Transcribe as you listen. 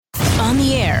On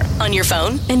the air, on your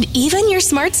phone, and even your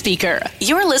smart speaker.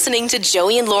 You're listening to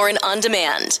Joey and Lauren On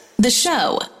Demand. The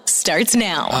show starts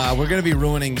now. We're going to be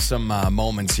ruining some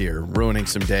moments here, ruining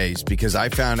some days, because I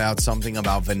found out something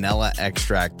about vanilla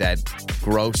extract that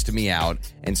grossed me out.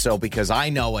 And so because I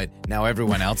know it, now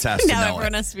everyone else has to know it. Now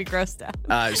everyone has to be grossed out.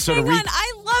 Hang on,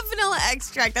 I love vanilla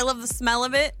extract. I love the smell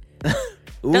of it.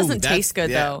 Doesn't taste good,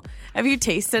 though. Have you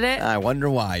tasted it? I wonder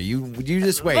why. You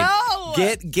just wait. No!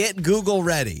 Get Google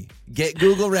ready. Get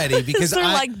Google ready because Is there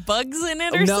like bugs in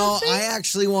it or something? No, I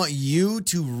actually want you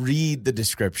to read the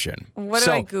description. What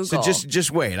do I Google? So just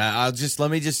wait.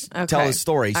 Let me tell a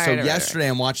story. All so right, yesterday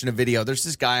I'm watching a video. There's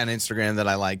this guy on Instagram that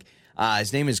I like.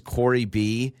 His name is Corey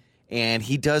B, and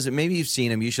he does it. Maybe you've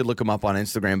seen him. You should look him up on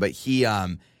Instagram. But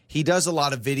he does a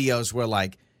lot of videos where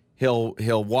like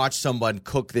he'll watch someone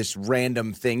cook this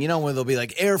random thing. You know, where they'll be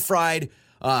like air fried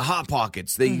Hot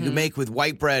Pockets that you make with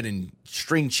white bread and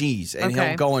string cheese, and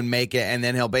he'll go and make it, and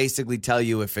then he'll basically tell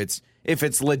you if it's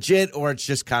legit or it's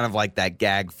just kind of like that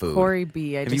gag food. Corey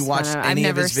B. Have you watched any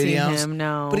of his videos? I've never seen him,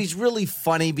 no. But he's really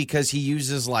funny because he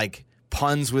uses like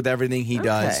puns with everything he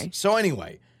does. So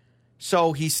anyway,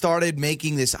 he started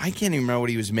making this. I can't even remember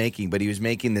what he was making, but he was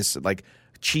making this like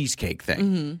cheesecake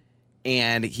thing.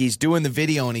 And he's doing the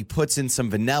video and he puts in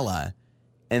some vanilla,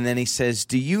 and then he says,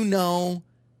 "Do you know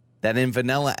that in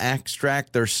vanilla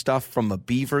extract, there's stuff from a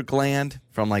beaver gland,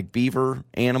 from like beaver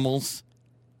animals?"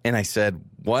 And I said,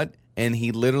 "What?" And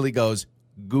he literally goes,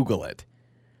 "Google it."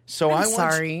 So I'm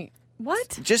sorry.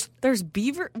 What? There's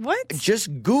beaver? What?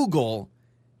 Just Google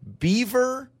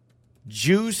beaver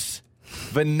juice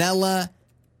vanilla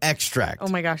extract. Oh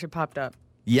my gosh, it popped up.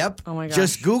 Yep. Oh my gosh.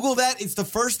 Just Google that. It's the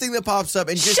first thing that pops up.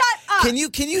 And just Shut up.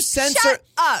 Can you censor? Shut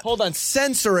up. Hold on,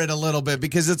 censor it a little bit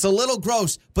because it's a little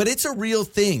gross, but it's a real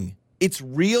thing. It's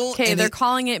real. Okay, they're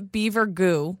calling it beaver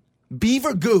goo.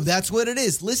 Beaver goo. That's what it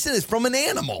is. Listen, it's from an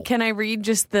animal. Can I read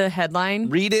just the headline?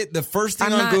 Read it. The first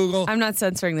thing on Google. I'm not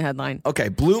censoring the headline. Okay,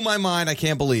 blew my mind. I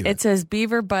can't believe it. It says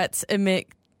beaver butts emit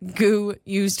goo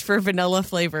used for vanilla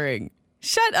flavoring.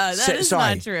 Shut up. That is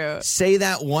not true. Say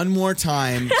that one more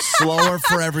time, slower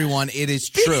for everyone. It is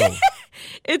true.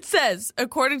 It says,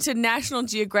 according to National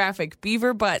Geographic,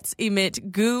 beaver butts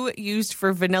emit goo used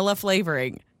for vanilla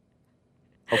flavoring.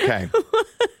 Okay.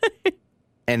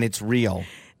 And it's real.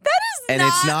 That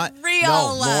is not real.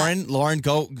 No, Lauren,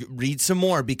 go read some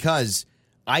more because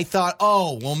I thought,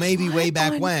 maybe way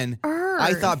back when.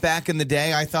 I thought back in the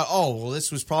day,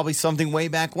 this was probably something way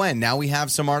back when. Now we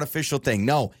have some artificial thing.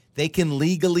 No, they can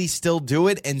legally still do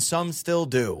it, and some still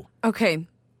do. Okay.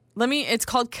 It's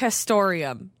called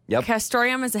castoreum. Yep.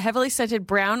 Castoreum is a heavily scented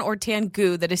brown or tan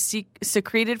goo that is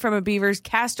secreted from a beaver's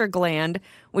castor gland,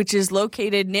 which is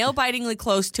located nail-bitingly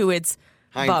close to its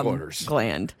hindquarters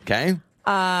gland. Okay.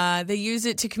 They use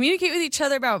it to communicate with each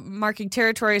other about marking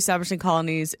territory, establishing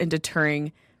colonies, and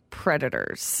deterring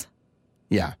predators.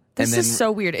 Yeah. This is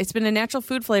so weird. It's been a natural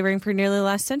food flavoring for nearly the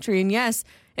last century, and yes,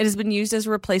 it has been used as a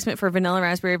replacement for vanilla,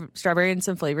 raspberry, strawberry, and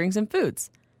some flavorings in foods.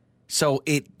 So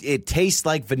it tastes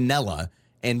like vanilla,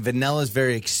 and vanilla is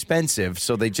very expensive,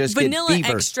 so they just vanilla get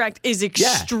beaver. Extract is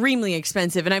extremely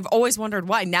expensive, and I've always wondered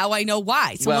why. Now I know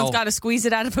why. Someone's got to squeeze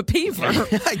it out of a beaver.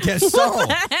 I guess so.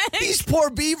 These poor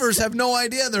beavers have no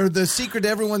idea they're the secret to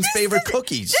everyone's favorite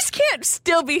cookies. This can't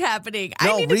still be happening.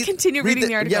 I need to continue reading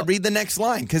the article. Yeah, read the next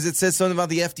line, because it says something about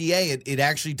the FDA. It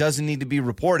actually doesn't need to be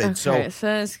reported. Okay, so it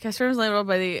says castoreum is labeled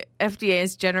by the FDA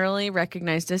is generally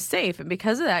recognized as safe, and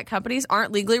because of that, companies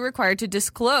aren't legally required to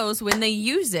disclose when they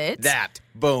use it.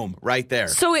 Boom, right there.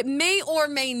 So it may or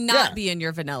may not be in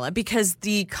your vanilla because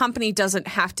the company doesn't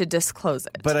have to disclose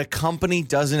it. But a company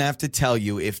doesn't have to tell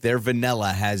you if their vanilla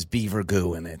has beaver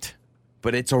goo in it.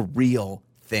 But it's a real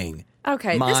thing.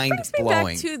 Okay, Mind this brings me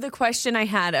back to the question I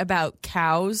had about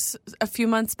cows a few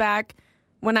months back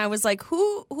when I was like,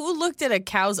 who looked at a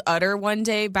cow's udder one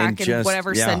day back in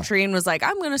whatever century and was like,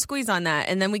 I'm going to squeeze on that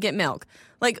and then we get milk.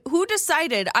 Like, who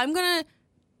decided I'm going to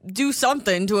do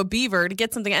something to a beaver to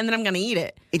get something and then I'm going to eat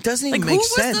it? It doesn't even make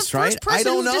sense, right? I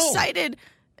don't know.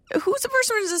 Who's the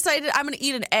first one who decided I'm going to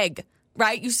eat an egg,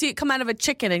 right? You see it come out of a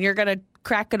chicken and you're going to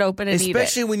crack it open and eat it.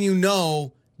 Especially when you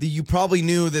know that you probably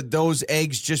knew that those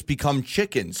eggs just become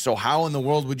chickens. So how in the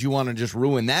world would you want to just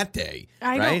ruin that day?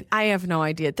 I have no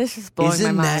idea. This is blowing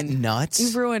Isn't my mind. Isn't that nuts?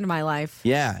 You've ruined my life.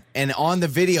 Yeah. And on the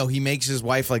video, he makes his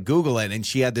wife like Google it, and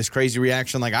she had this crazy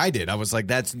reaction like I did. I was like,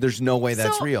 there's no way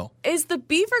that's real. Is the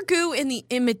beaver goo in the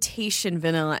imitation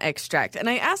vanilla extract? And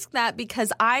I ask that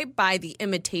because I buy the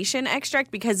imitation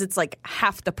extract because it's like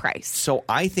half the price. So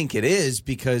I think it is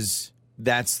because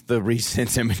that's the reason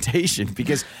it's imitation.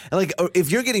 Because like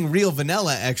if you're getting real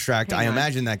vanilla extract, I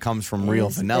imagine that comes from real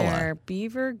vanilla. There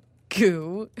beaver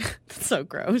goo. That's so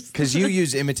gross. Because you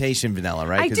use imitation vanilla,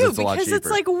 right? I do, it's a lot because cheaper. it's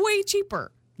like way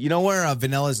cheaper. You know where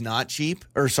vanilla is not cheap?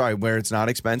 Where it's not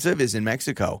expensive is in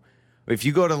Mexico. If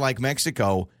you go to like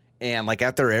Mexico and like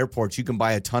at their airports, you can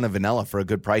buy a ton of vanilla for a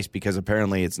good price because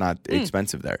apparently it's not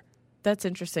expensive there. That's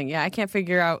interesting. Yeah, I can't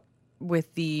figure out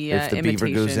with the if the imitation.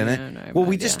 beaver goo's in it. No,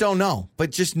 we just don't know. But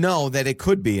just know that it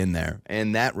could be in there,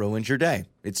 and that ruins your day.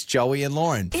 It's Joey and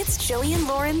Lauren. It's Joey and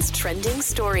Lauren's Trending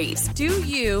Stories. Do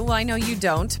you, well, I know you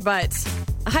don't, but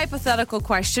a hypothetical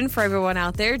question for everyone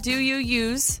out there. Do you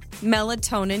use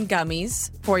melatonin gummies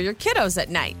for your kiddos at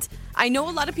night? I know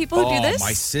a lot of people who do this.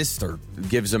 My sister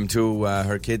gives them to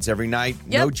her kids every night.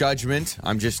 Yep. No judgment.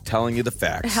 I'm just telling you the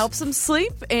facts. It helps them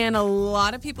sleep, and a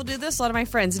lot of people do this, a lot of my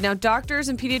friends. Now, doctors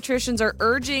and pediatricians are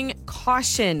urging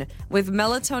caution with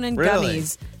melatonin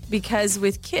gummies because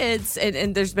with kids,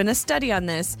 and there's been a study on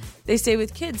this, they say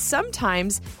with kids,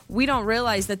 sometimes we don't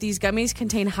realize that these gummies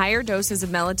contain higher doses of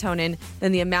melatonin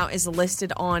than the amount is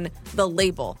listed on the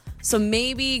label. So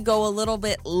maybe go a little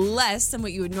bit less than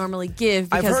what you would normally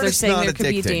give because they're saying there could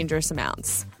be dangerous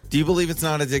amounts. Do you believe it's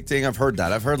not addicting? I've heard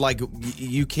that. I've heard like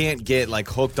you can't get like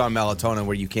hooked on melatonin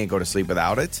where you can't go to sleep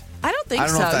without it. I don't think so. I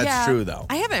don't know if that's true though.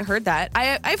 I haven't heard that.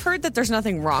 I've heard that there's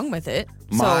nothing wrong with it.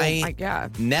 My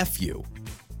nephew,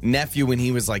 when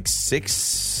he was like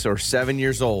 6 or 7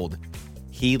 years old,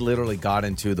 he literally got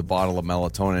into the bottle of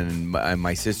melatonin, and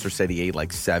my sister said he ate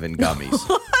like 7 gummies.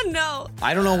 No.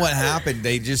 I don't know what happened.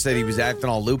 They just said he was acting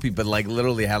all loopy, but like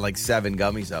literally had like 7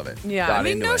 gummies of it. Yeah, I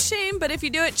mean, no shame, but if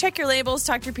you do it, check your labels,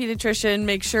 talk to your pediatrician,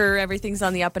 make sure everything's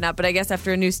on the up and up. But I guess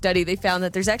after a new study, they found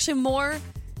that there's actually more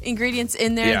ingredients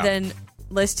in there than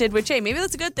listed, which, hey, maybe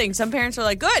that's a good thing. Some parents are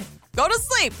like, good, go to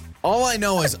sleep. All I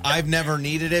know is I've never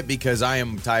needed it because I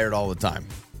am tired all the time.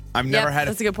 I've never had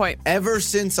that's a good point. Ever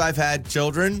since I've had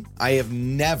children, I have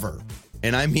never,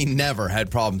 and I mean never,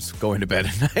 had problems going to bed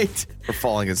at night or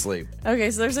falling asleep. Okay,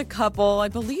 so there's a couple, I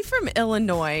believe from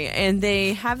Illinois, and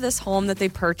they have this home that they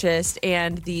purchased,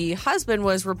 and the husband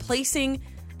was replacing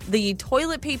the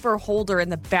toilet paper holder in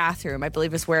the bathroom, I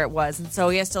believe is where it was. And so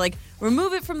he has to like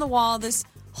remove it from the wall. This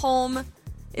home,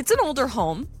 it's an older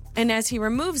home. And as he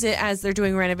removes it, as they're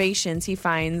doing renovations, he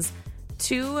finds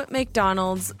 2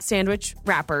 McDonald's sandwich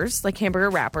wrappers, like hamburger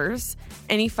wrappers,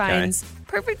 and he finds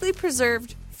perfectly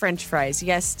preserved French fries.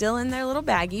 Yes, still in their little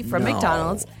baggie from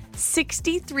McDonald's.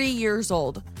 63 years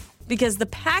old. Because the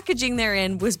packaging they're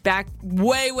in was back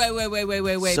way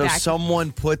back. So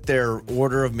someone put their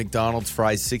order of McDonald's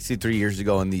fries 63 years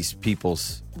ago in these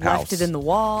people's house. Left it in the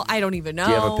wall. I don't even know.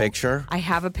 Do you have a picture? I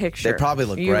have a picture. They probably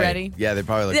look great. You ready? Yeah, they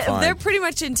probably look fine. They're pretty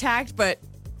much intact, but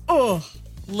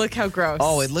look how gross.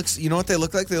 Oh, it looks, you know what they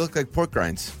look like? They look like pork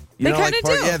grinds. They kind of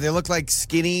do. Yeah, they look like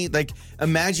skinny, like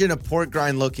imagine a pork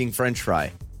rind looking French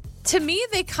fry. To me,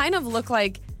 they kind of look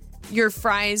like your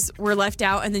fries were left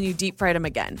out and then you deep fried them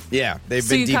again. Yeah, they've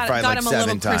been deep fried like 7 times. Got them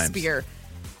a little crispier.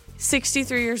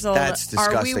 63 years old. That's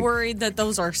disgusting. Are we worried that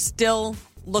those are still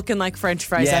looking like French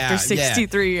fries after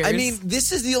 63 years? I mean,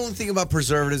 this is the only thing about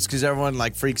preservatives because everyone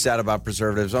like freaks out about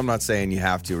preservatives. I'm not saying you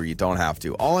have to or you don't have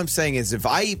to. All I'm saying is if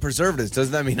I eat preservatives,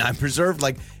 doesn't that mean I'm preserved?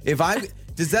 Like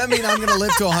does that mean I'm going to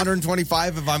live to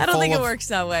 125 if I'm I don't think it works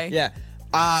that way. Yeah.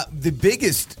 The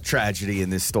biggest tragedy in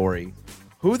this story,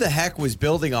 who the heck was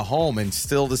building a home and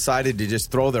still decided to just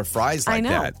throw their fries like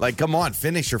that? Like, come on,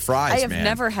 finish your fries, man. I have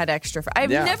never had extra fries. I've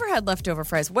never had leftover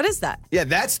fries. What is that? Yeah,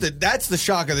 that's the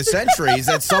shock of the century is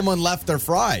that someone left their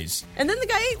fries. And then the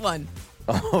guy ate one.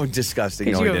 Oh, disgusting.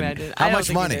 Could No, you he imagine? didn't. How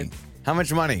much money? How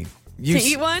much money? To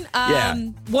eat one?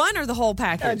 One or the whole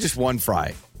package? Just one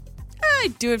fry.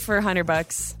 I'd do it for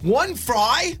 $100. One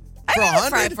fry? I for got a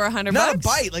fry for $100. Not a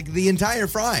bite, like the entire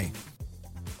fry.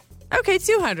 Okay,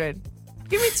 $200.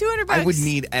 Give me $200. I would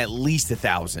need at least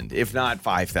 1,000, if not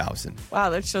 5,000. Wow,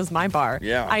 that shows my bar.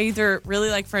 Yeah. I either really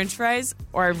like French fries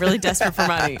or I'm really desperate for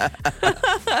money.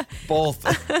 Both.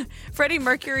 Freddie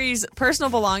Mercury's personal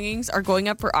belongings are going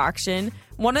up for auction.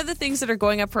 One of the things that are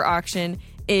going up for auction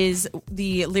is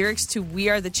the lyrics to We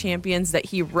Are the Champions that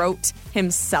he wrote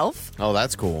himself. Oh,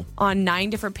 that's cool. On 9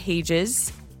 different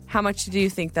pages. How much do you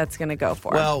think that's going to go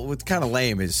for? Well, what's kind of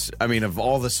lame is, I mean, of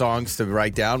all the songs to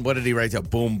write down, what did he write down?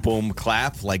 Boom, boom,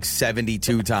 clap, like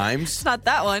 72 times? It's not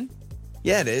that one.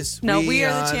 Yeah, it is. No, We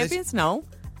Are the Champions? No.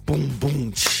 Boom,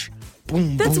 boom, ch,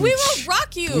 boom, That's boom, We Will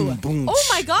Rock You. Boom, boom, oh,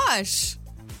 my gosh.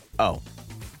 Oh.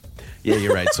 Yeah,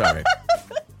 you're right. Sorry.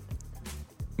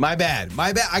 My bad.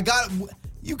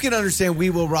 You can understand We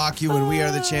Will Rock You and We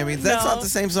Are the Champions. That's not the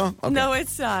same song? Okay. No,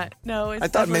 it's not. No, it's I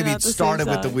thought maybe it started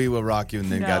with the We We Will Rock You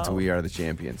and then got to We Are the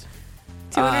Champions.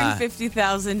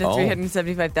 250,000 to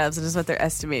 375,000 is what they're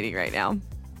estimating right now.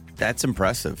 That's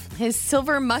impressive. His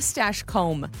silver mustache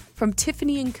comb from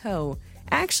Tiffany & Co.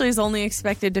 actually is only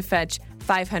expected to fetch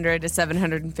 $500 to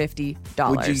 $750.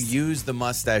 Would you use the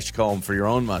mustache comb for your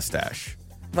own mustache?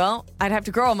 Well, I'd have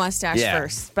to grow a mustache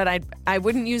first, but I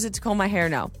wouldn't use it to comb my hair,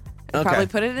 no. I'd probably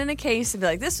put it in a case and be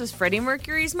like, this was Freddie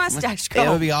Mercury's mustache comb.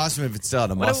 It would be awesome if it still had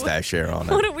a mustache hair on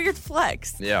it. What a weird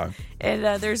flex. Yeah.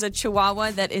 And there's a Chihuahua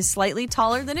that is slightly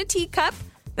taller than a teacup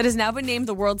that has now been named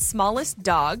the world's smallest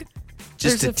dog.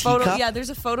 Just there's a photo. teacup? Yeah, there's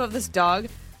a photo of this dog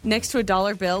next to a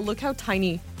dollar bill. Look how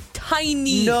tiny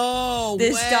no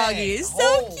this way. doggy is.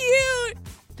 So cute.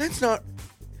 That's not...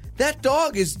 That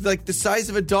dog is like the size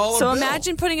of a dollar bill. So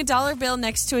imagine putting a dollar bill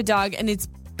next to a dog and it's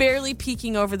barely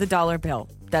peeking over the dollar bill.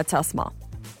 That's how small.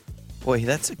 Boy,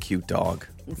 that's a cute dog.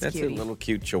 That's a little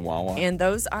cute Chihuahua. And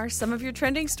those are some of your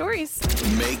trending stories.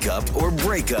 Makeup or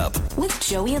breakup with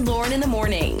Joey and Lauren in the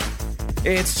morning.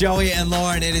 It's Joey and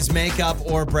Lauren. It is makeup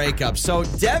or breakup. So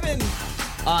Devin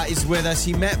is with us.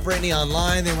 He met Brittany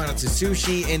online. They went out to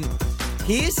sushi. And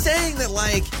he is saying that,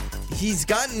 like, he's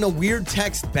gotten a weird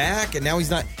text back. And now he's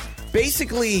not.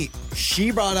 Basically,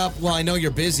 she brought up, well, I know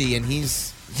you're busy. And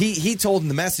he told in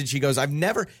the message, he goes,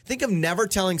 think of never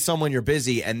telling someone you're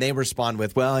busy. And they respond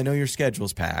with, well, I know your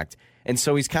schedule's packed. And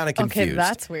so he's kind of confused. Okay,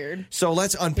 that's weird. So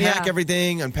let's unpack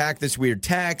everything, unpack this weird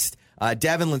text.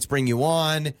 Devin, let's bring you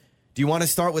on. Do you want to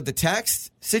start with the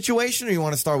text situation, or you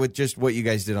want to start with just what you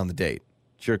guys did on the date?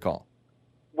 It's your call.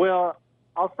 Well,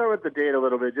 I'll start with the date a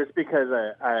little bit, just because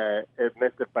it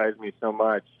mystifies me so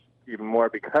much, even more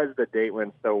because the date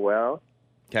went so well.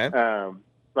 Okay.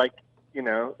 Like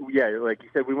you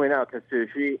said, we went out to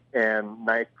sushi, and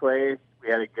nice place. We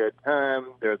had a good time.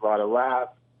 There was a lot of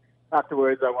laughs.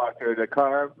 Afterwards, I walked her to the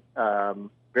car.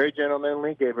 Very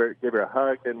gentlemanly. Gave her a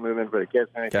hug. Didn't move in for the kiss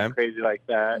or anything crazy like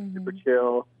that. Mm-hmm. Super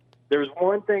chill. There's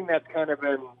one thing that's kind of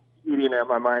been eating at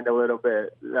my mind a little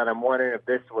bit that I'm wondering if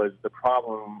this was the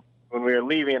problem. When we were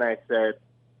leaving, I said,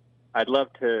 I'd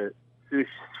love to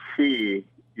sushi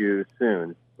you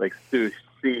soon. Like, sushi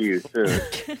you soon.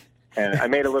 And I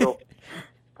made a little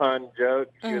pun joke.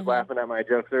 She was laughing at my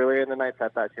jokes earlier in the night, so I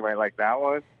thought she might like that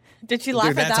one. Did she laugh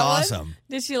at that that's one? Awesome.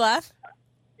 Did she laugh?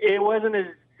 It wasn't as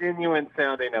genuine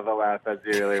sounding of a laugh as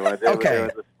the earlier one. It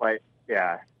was a slight,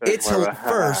 It's a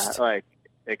first. Like,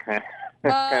 it kind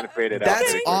of faded out.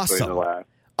 That's awesome.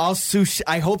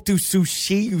 I hope to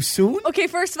sushi you soon. Okay,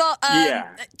 first of all,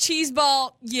 cheese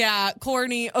ball,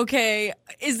 corny. Okay,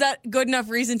 is that good enough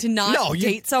reason to not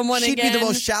date someone she'd again? She'd be the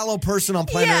most shallow person on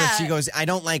planet Earth. She goes, I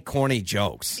don't like corny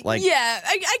jokes. Like,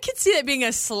 I could see that being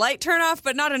a slight turnoff,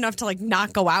 but not enough to like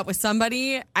not go out with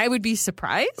somebody. I would be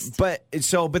surprised. But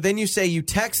then you say you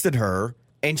texted her.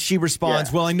 And she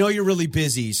responds, well, I know you're really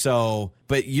busy,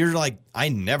 but you're like, I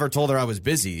never told her I was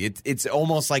busy. It's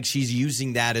almost like she's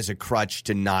using that as a crutch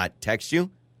to not text you.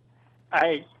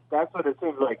 That's what it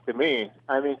seems like to me.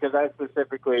 I mean, because I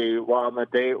specifically, while on the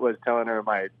date, was telling her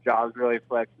my job's really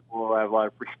flexible, I have a lot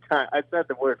of free time. I said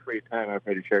the word free time, I'm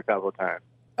pretty sure, a couple of times.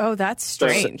 Oh, that's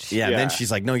strange. So, then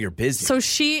she's like, no, you're busy. So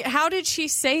how did she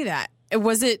say that?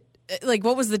 Was it, like,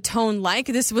 what was the tone like?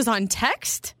 This was on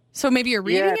text? So maybe you're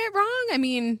reading it wrong? I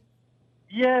mean...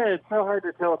 Yeah, it's so hard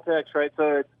to tell text, right?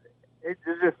 So it's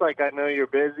just like, I know you're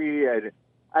busy. I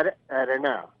don't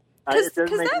know. It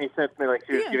doesn't make any sense to me, like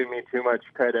she was giving me too much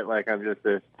credit, like I'm just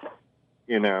this,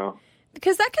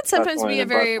 Because that could sometimes be a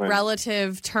very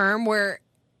relative term where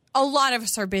a lot of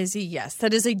us are busy, yes.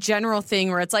 That is a general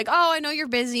thing where it's like, oh, I know you're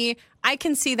busy. I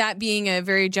can see that being a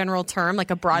very general term,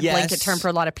 like a broad blanket term for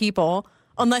a lot of people.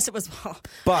 Unless it was,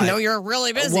 I know you're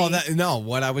really busy. Well,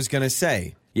 what I was going to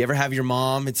say. You ever have your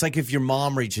mom? It's like if your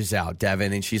mom reaches out,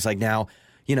 Devin, and she's like, now,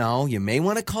 you may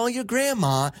want to call your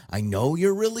grandma. I know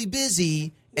you're really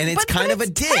busy. And it's kind of a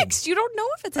dig. Text. You don't know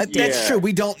if it's a dig. That's true.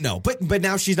 We don't know. But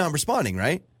now she's not responding,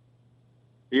 right?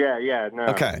 Yeah, no.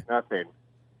 Okay. Nothing.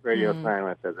 Radio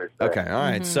silence, as they say. Okay, all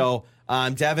right. So,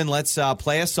 Devin, let's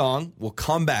play a song. We'll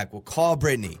come back. We'll call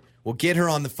Brittany. We'll get her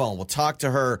on the phone. We'll talk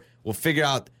to her. We'll figure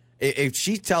out. If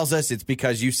she tells us it's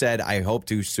because you said, I hope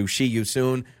to sushi you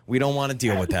soon, we don't want to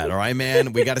deal with that, all right,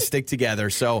 man? We got to stick together.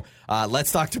 So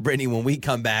let's talk to Brittany when we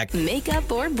come back.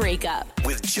 Makeup or breakup.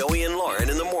 With Joey and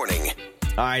Lauren in the morning.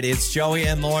 All right, it's Joey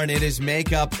and Lauren. It is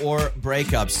makeup or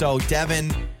breakup. So,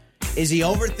 Devin, is he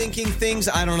overthinking things?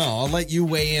 I don't know. I'll let you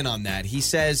weigh in on that. He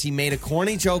says he made a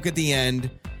corny joke at the end,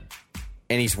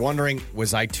 and he's wondering,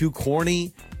 was I too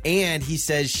corny? And he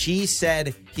says she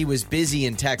said he was busy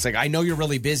in text. Like, I know you're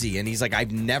really busy. And he's like,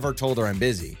 I've never told her I'm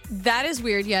busy. That is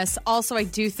weird, yes. Also, I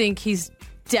do think he's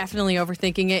definitely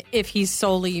overthinking it if he's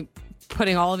solely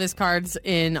putting all of his cards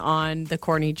in on the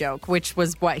corny joke, which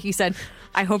was what he said,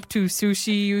 I hope to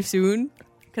sushi you soon.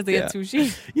 because they had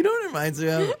sushi. You know what it reminds me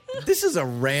of? This is a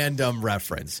random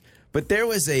reference. But there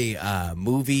was a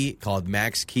movie called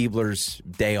Max Keebler's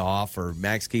Day Off or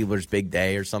Max Keebler's Big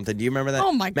Day or something. Do you remember that?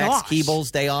 Oh, my gosh. Max Keeble's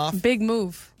Day Off? Big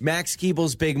move. Max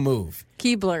Keeble's Big Move.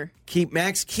 Keebler.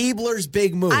 Max Keebler's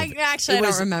Big Move. I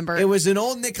don't remember. It was an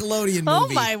old Nickelodeon movie. Oh,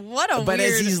 my, what a But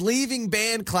weird... as he's leaving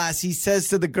band class, he says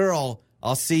to the girl,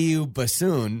 I'll see you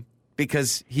bassoon,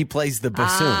 because he plays the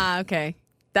bassoon. Ah, okay.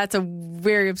 That's a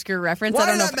very obscure reference. Why I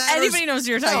don't know if anybody knows what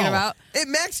you're talking about.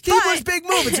 Max Keebler's Big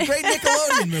Move. It's a great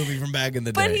Nickelodeon movie from back in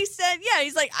the day. But he said,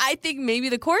 he's like, I think maybe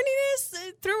the corniness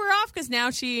threw her off because now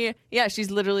she's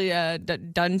literally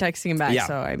done texting him back. Yeah.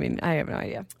 So, I mean, I have no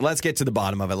idea. Let's get to the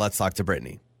bottom of it. Let's talk to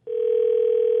Brittany.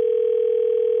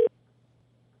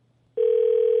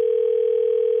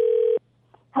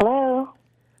 Hello.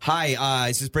 Hi,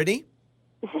 is this Brittany?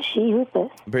 This is she. Who's this?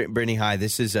 Brittany, hi.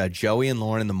 This is Joey and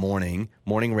Lauren in the morning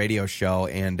radio show,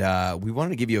 and we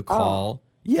wanted to give you a call. Oh.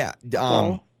 Yeah.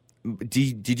 Okay.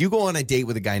 Did you go on a date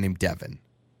with a guy named Devin?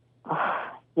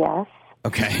 Yes.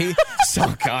 Okay.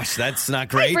 So, gosh, that's not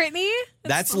great. Hi, Brittany.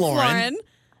 That's Lauren.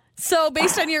 So,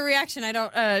 based on your reaction, it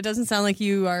doesn't sound like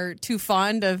you are too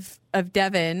fond of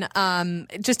Devin.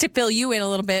 Just to fill you in a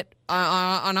little bit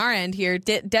on our end here,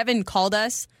 Devin called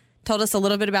us. Told us a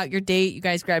little bit about your date. You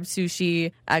guys grabbed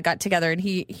sushi, got together, and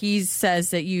he says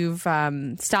that you've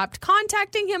stopped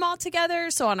contacting him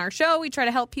altogether. So on our show, we try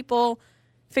to help people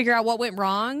figure out what went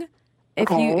wrong.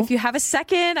 If you have a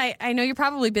second, I know you're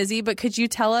probably busy, but could you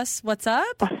tell us what's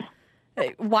up?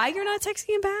 Why you're not texting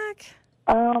him back?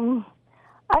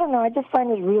 I don't know. I just find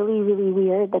it really, really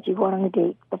weird that you go on a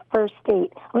date, the first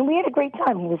date. I mean, we had a great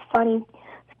time. He was funny,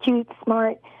 cute,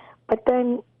 smart, but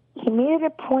then he made it a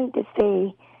point to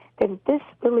say that if this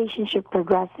relationship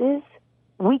progresses,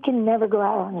 we can never go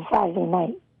out on a Saturday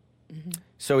night. Mm-hmm.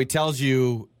 So he tells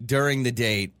you during the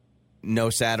date, no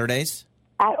Saturdays?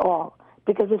 At all.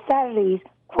 Because the Saturdays,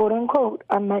 quote unquote,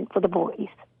 are meant for the boys.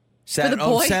 For the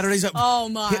boys? Saturdays are... Oh,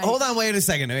 my. Hold on, wait a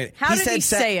second. How did he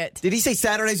say it? Did he say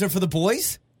Saturdays are for the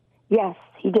boys? Yes,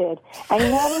 he did. And he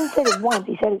not even said it once.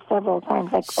 He said it several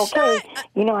times. Like, okay,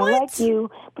 I like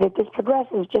you, but if this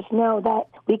progresses, just know that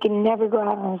we can never go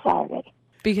out on a Saturday.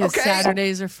 Because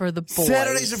Saturdays are for the boys.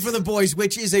 Saturdays are for the boys,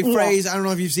 which is a phrase. I don't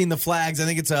know if you've seen the flags. I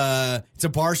think it's a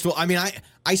Barstool. I mean,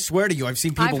 I swear to you, I've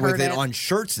seen people with it on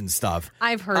shirts and stuff.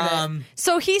 I've heard it.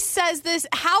 So he says this.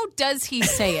 How does he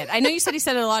say it? I know you said he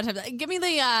said it a lot of times. Give me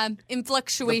the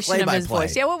inflectuation of his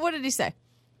voice. Yeah, what did he say?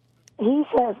 He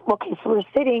says, okay, so we're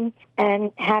sitting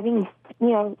and having,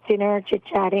 dinner,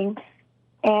 chit-chatting,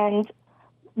 and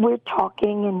we're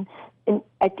talking, and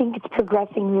I think it's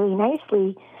progressing really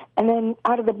nicely. And then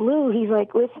out of the blue, he's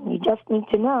like, listen, you just need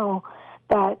to know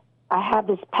that I have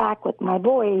this pact with my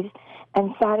boys,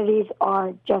 and Saturdays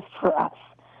are just for us.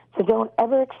 So don't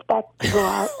ever expect to go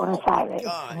out on a Saturday.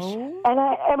 And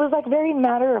I was like very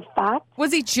matter of fact.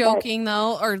 Was he joking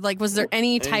though? Or was there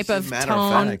any type of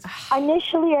tone?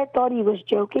 Initially, I thought he was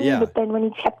joking, but then when he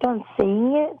kept on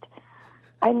saying it,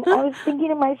 I was thinking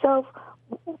to myself,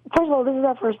 first of all, this is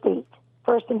our first date,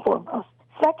 first and foremost.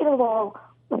 Second of all,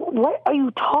 what are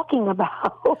you talking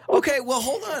about? Okay, well,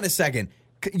 hold on a second.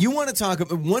 You want to talk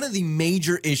about one of the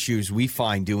major issues we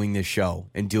find doing this show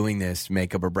and doing this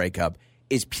makeup or breakup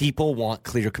is people want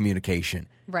clear communication.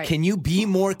 Right. Can you be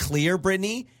more clear,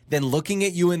 Brittany, than looking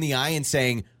at you in the eye and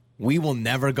saying, we will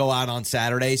never go out on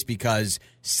Saturdays because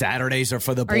Saturdays are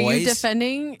for the boys? Are you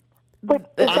defending?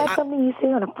 But is that something you say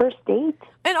on a first date?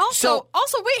 And also,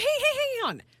 wait, hang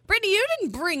on. Brittany, you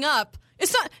didn't bring up.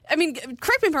 It's not, I mean,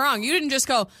 correct me if I'm wrong. You didn't just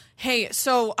go, hey,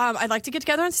 so I'd like to get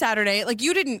together on Saturday.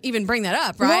 You didn't even bring that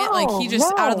up, right? No, he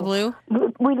just out of the blue?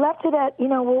 We left it at,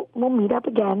 we'll meet up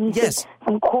again. He said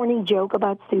some corny joke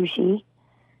about sushi.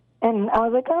 And I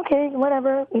was like, okay,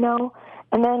 whatever,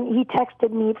 And then he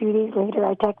texted me a few days later.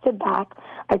 I texted back,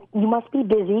 you must be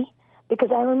busy, because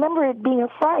I remember it being a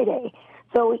Friday.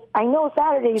 So I know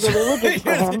Saturdays are religious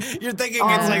for him. You're thinking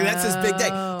it's that's his big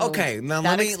day. Okay, now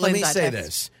let me say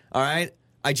this. All right?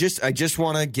 I just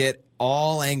want to get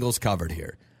all angles covered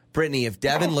here. Brittany, if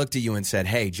Devin looked at you and said,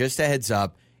 hey, just a heads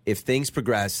up, if things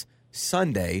progress,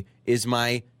 Sunday is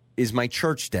my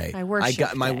church day.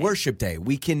 My worship day.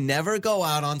 We can never go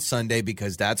out on Sunday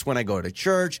because that's when I go to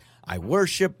church, I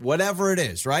worship, whatever it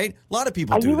is, right? A lot of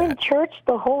people do that. Are you in church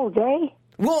the whole day?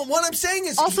 Well, what I'm saying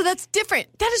is... Also, that's different.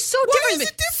 That is so different. Why is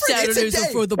it different? Saturdays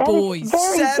are for the That boys. is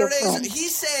very Saturdays, different.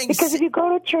 he's saying... Because if you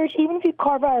go to church, even if you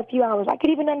carve out a few hours, I could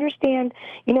even understand,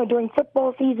 during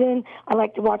football season, I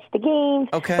like to watch the games.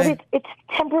 Okay. But it's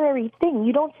a temporary thing.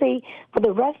 You don't say, for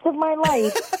the rest of my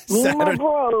life, me and my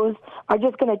bros are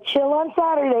just going to chill on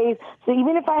Saturdays. So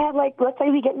even if I have, let's say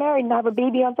we get married and I have a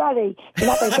baby on Saturday, you're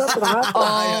not going to show up to the hospital.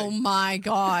 Oh, my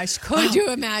gosh. Could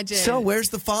you imagine? So where's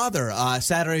the father?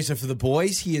 Saturdays are for the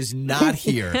boys. He is not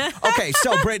here. Okay,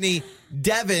 so Brittany,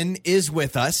 Devin is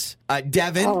with us.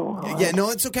 Devin, yeah, no,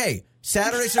 it's okay.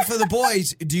 Saturdays are for the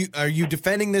boys. Are you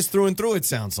defending this through and through, it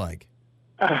sounds like?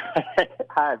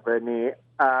 Hi, Brittany.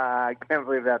 I can't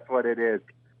believe that's what it is.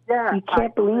 Yeah, You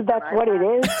can't believe that's what it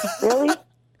is? Really?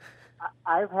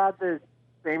 I've had this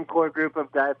same core group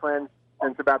of guy friends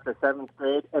since about the 7th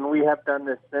grade, and we have done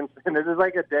this since. And this is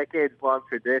like a decades-long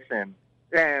tradition.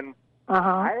 And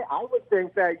I would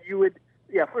think that you would,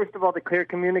 first of all, the clear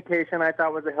communication I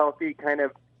thought was a healthy kind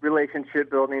of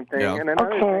relationship-building thing. Yeah. And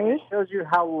another thing, it shows you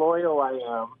how loyal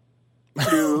I am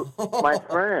to my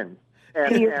friends.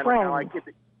 And, to your friends.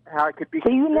 How I could be. So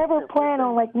you never plan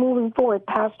on moving forward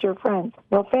past your friends?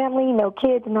 No family, no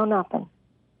kids, no nothing.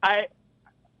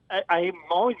 I'm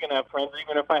always going to have friends,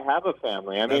 even if I have a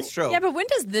family. I mean, that's true. Yeah, but when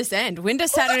does this end? When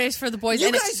does Saturdays for the boys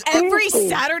end? Every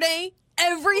Saturday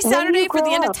for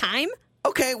the end of time?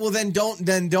 Okay, well then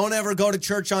don't ever go to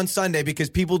church on Sunday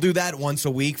because people do that once a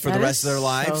week for the rest of their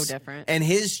lives. So different. And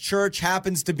his church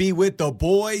happens to be with the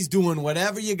boys doing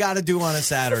whatever you got to do on a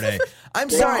Saturday.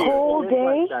 I'm sorry. The whole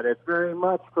day? It's very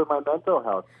much for my mental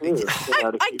health too.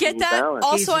 I get that. Balanced.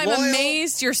 Also, I'm loyal.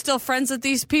 amazed you're still friends with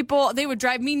these people. They would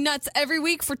drive me nuts every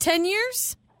week for 10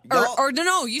 years. Or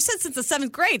no, you said since the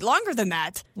 7th grade, longer than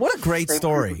that. What a great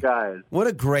story. Guys. What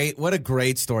a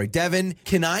great story. Devin,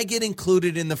 can I get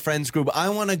included in the friends group? I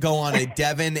want to go on a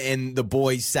Devin and the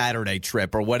boys Saturday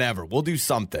trip or whatever. We'll do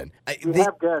something. We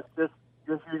have guests, just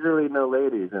usually no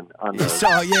ladies on those.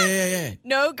 So yeah.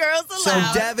 No girls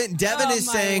allowed. So Devin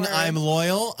is saying word. I'm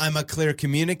loyal, I'm a clear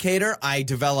communicator, I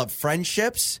develop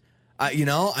friendships.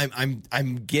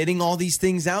 I'm getting all these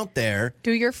things out there.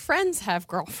 Do your friends have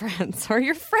girlfriends? Are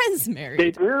your friends married?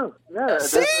 They do. Yeah,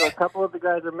 a couple of the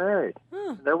guys are married.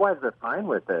 Their wives are fine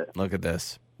with it. Look at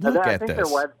this. I think their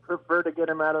wives prefer to get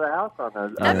them out of the house on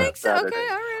those. That makes sense. Okay,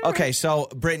 all right. Okay, so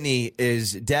Brittany,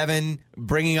 is Devin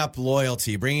bringing up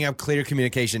loyalty, bringing up clear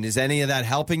communication? Is any of that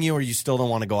helping you, or you still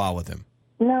don't want to go out with him?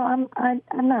 No, I'm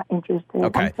not interested.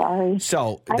 Okay. I'm sorry.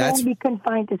 So I don't want to be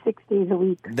confined to 6 days a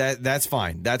week. That's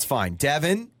fine. That's fine.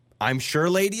 Devin, I'm sure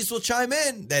ladies will chime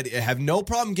in that have no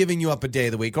problem giving you up a day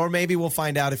of the week, or maybe we'll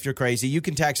find out if you're crazy. You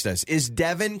can text us. Is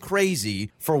Devin crazy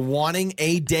for wanting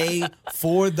a day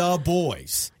for the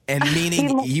boys? And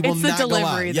meaning he will it's the not go out.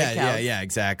 delivery that counts. Yeah,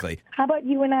 exactly. How about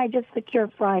you and I just secure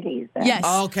Fridays then? Yes.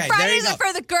 Okay, Fridays there you go. are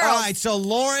for the girls. All right, so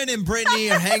Lauren and Brittany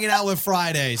are hanging out with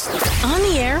Fridays. On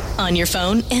the air, on your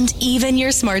phone, and even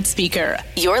your smart speaker.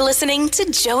 You're listening to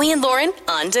Joey and Lauren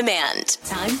on demand.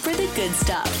 Time for the good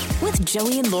stuff with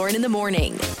Joey and Lauren in the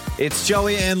morning. It's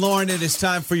Joey and Lauren. It is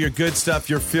time for your good stuff,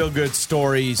 your feel-good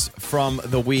stories from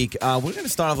the week. We're going to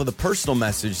start off with a personal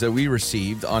message that we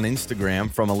received on Instagram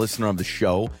from a listener of the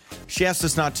show. She asked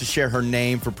us not to share her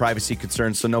name for privacy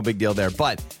concerns, so no big deal there.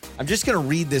 But I'm just going to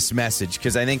read this message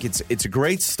because I think it's a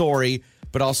great story,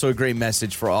 but also a great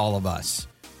message for all of us.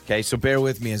 Okay, so bear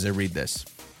with me as I read this.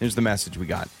 Here's the message we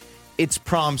got. It's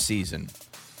prom season.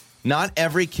 Not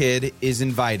every kid is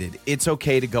invited. It's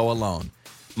okay to go alone.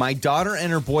 My daughter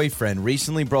and her boyfriend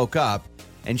recently broke up,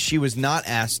 and she was not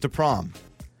asked to prom.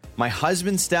 My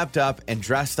husband stepped up and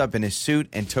dressed up in his suit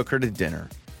and took her to dinner.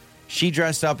 She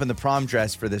dressed up in the prom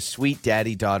dress for this sweet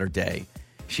daddy-daughter day.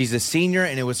 She's a senior,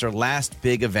 and it was her last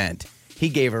big event. He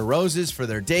gave her roses for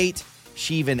their date.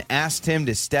 She even asked him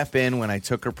to step in when I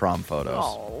took her prom photos.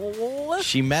 Aww.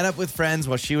 She met up with friends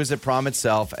while she was at prom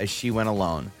itself as she went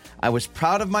alone. I was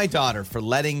proud of my daughter for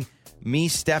letting me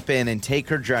step in and take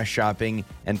her dress shopping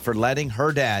and for letting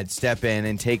her dad step in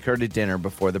and take her to dinner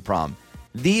before the prom.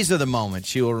 These are the moments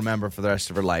she will remember for the rest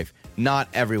of her life. Not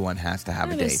everyone has to have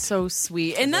a date. That is so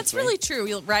sweet. And that's really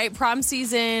true, right? Prom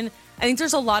season, I think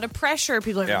there's a lot of pressure.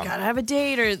 People are like, you gotta have a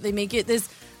date, or they make it this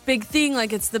big thing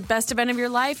like it's the best event of your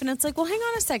life. And it's like, well, hang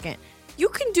on a second. You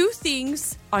can do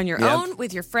things on your own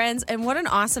with your friends. And what an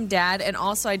awesome dad. And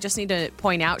also, I just need to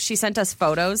point out, she sent us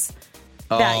photos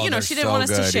that, she didn't want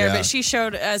us to share, but she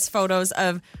showed us photos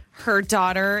of her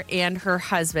daughter and her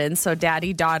husband. So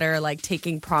daddy, daughter, like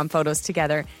taking prom photos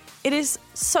together. It is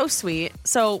so sweet.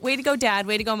 So way to go, dad.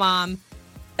 Way to go, mom.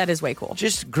 That is way cool.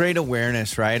 Just great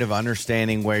awareness, right, of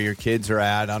understanding where your kids are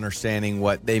at, understanding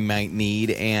what they might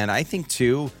need. And I think,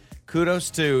 too,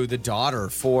 kudos to the daughter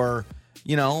for,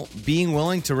 being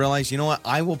willing to realize, you know what,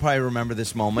 I will probably remember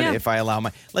this moment if I allow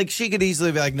she could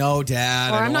easily be like, no,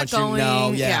 Dad, I don't want you to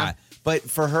know. Yeah. But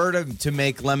for her to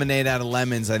make lemonade out of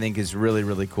lemons, I think is really,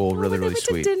 really cool, really, really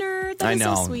sweet. Dinner. That I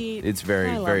know. So sweet. It's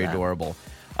very, very adorable.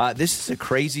 This is a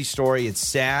crazy story. It's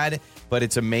sad, but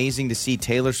it's amazing to see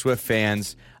Taylor Swift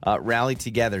fans rally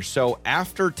together. So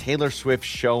after Taylor Swift's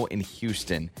show in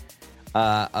Houston,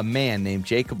 a man named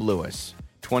Jacob Lewis,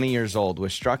 20 years old,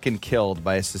 was struck and killed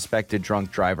by a suspected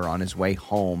drunk driver on his way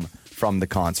home from the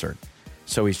concert.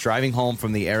 So he's driving home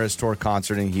from the Eras Tour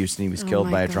concert in Houston. He was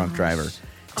killed by a drunk driver.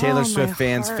 Taylor Swift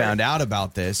fans found out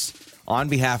about this on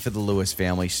behalf of the Lewis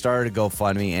family, started a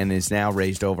GoFundMe, and has now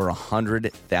raised over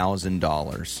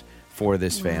 $100,000 for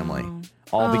this family.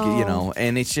 All because,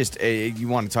 and it's just, you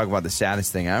want to talk about the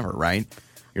saddest thing ever, right?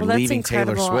 You're leaving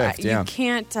incredible. Taylor Swift. You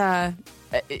can't,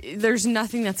 there's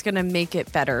nothing that's going to make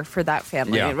it better for that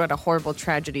family. Yeah. What a horrible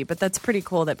tragedy. But that's pretty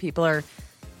cool that people are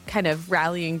kind of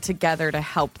rallying together to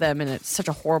help them, and it's such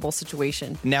a horrible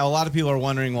situation. Now, a lot of people are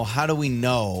wondering, well, how do we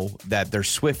know that they're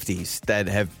Swifties that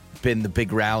have been the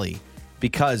big rally?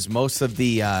 Because most of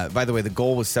the, by the way, the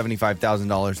goal was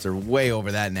 $75,000. They're way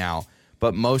over that now.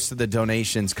 But most of the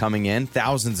donations coming in,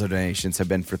 thousands of donations, have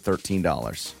been for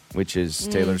 $13, which is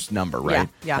Taylor's number, right?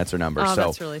 Yeah. That's her number. Oh, so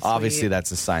that's really sweet. Obviously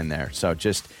that's a sign there. So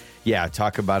just,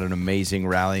 talk about an amazing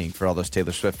rallying for all those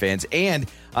Taylor Swift fans. And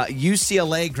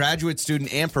UCLA graduate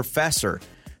student and professor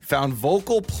found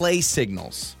vocal play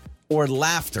signals or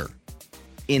laughter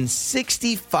in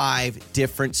 65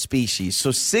 different species.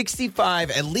 So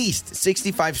at least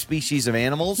 65 species of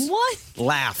animals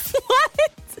laugh. What?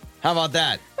 How about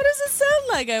that? What does it sound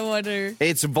like, I wonder?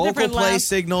 It's vocal play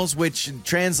signals, which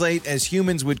translate as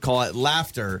humans would call it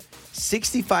laughter.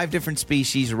 65 different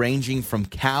species ranging from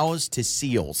cows to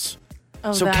seals.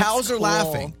 Oh, so that's cows are cool.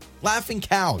 laughing. Laughing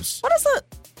cows.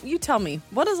 You tell me,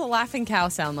 what does a laughing cow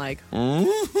sound like? What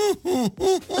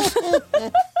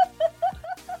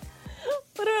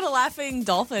about a laughing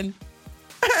dolphin?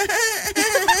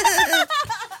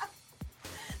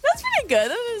 That's pretty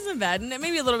good. That isn't bad. And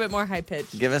maybe a little bit more high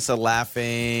pitched. Give us a laughing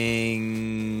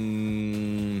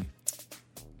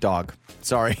dog.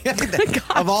 Sorry.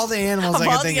 Of all the animals I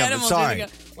can think of. Sorry.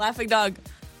 Laughing dog.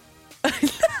 I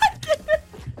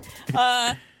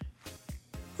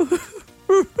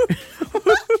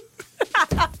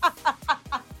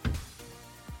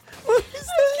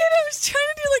was trying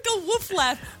to do like a woof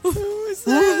laugh. Who was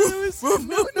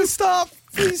that? No, stop.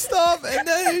 Please stop. And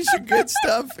that is your good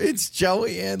stuff. It's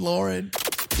Joey and Lauren.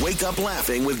 Wake up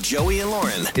laughing with Joey and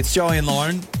Lauren. It's Joey and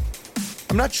Lauren.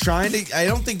 I'm not trying to, I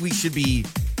don't think we should be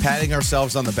patting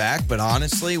ourselves on the back, but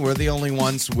honestly, we're the only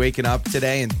ones waking up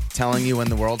today and telling you when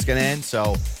the world's going to end,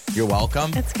 so you're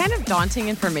welcome. It's kind of daunting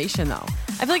information, though.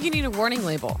 I feel like you need a warning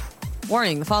label.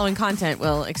 Warning, the following content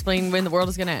will explain when the world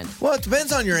is going to end. Well, it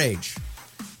depends on your age.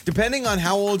 Depending on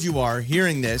how old you are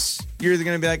hearing this, you're either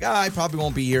going to be like, I probably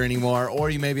won't be here anymore, or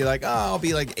you may be like, I'll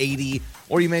be like 80,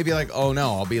 or you may be like, oh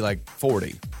no, I'll be like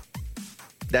 40.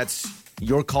 That's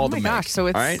your call to make. Oh my gosh, so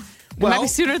it's... All right? It might be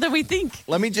sooner than we think.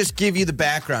 Let me just give you the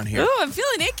background here. Ooh, I'm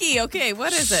feeling icky. Okay,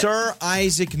 what is it? Sir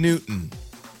Isaac Newton.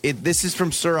 This is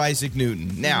from Sir Isaac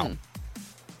Newton. Now,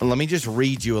 let me just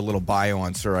read you a little bio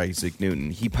on Sir Isaac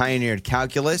Newton. He pioneered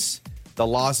calculus, the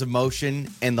laws of motion,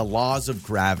 and the laws of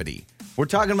gravity. We're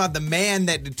talking about the man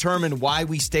that determined why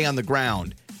we stay on the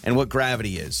ground and what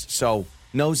gravity is. So,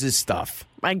 knows his stuff.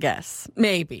 I guess.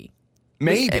 Maybe.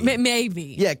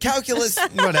 Maybe. Yeah, calculus,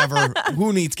 whatever.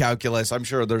 Who needs calculus? I'm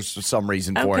sure there's some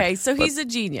reason for it. Okay, so he's a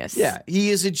genius. Yeah,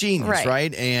 he is a genius,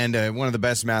 right? And one of the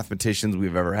best mathematicians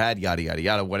we've ever had, yada, yada,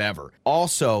 yada, whatever.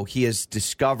 Also, he has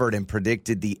discovered and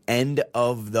predicted the end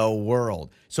of the world.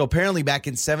 So apparently back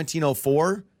in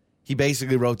 1704, he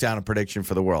basically wrote down a prediction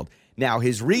for the world. Now,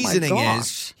 his reasoning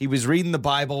is he was reading the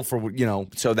Bible for,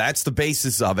 so that's the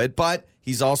basis of it. But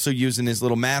he's also using his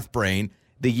little math brain.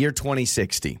 The year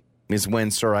 2060 is when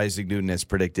Sir Isaac Newton has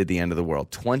predicted the end of the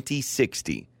world.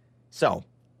 2060. So,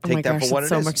 take that for what it is.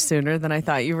 So much sooner than I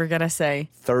thought you were going to say.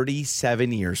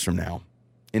 37 years from now.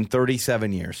 In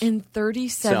 37 years. In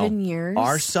 37 years?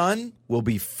 Our son will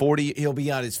be 40. He'll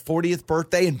be on his 40th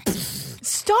birthday and...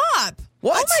 Stop!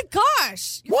 What? Oh my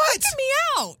gosh! You're freaking me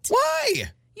out. Why?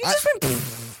 You just went...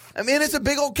 I mean, it's a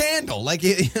big old candle. Like,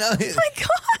 Oh my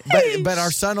gosh! But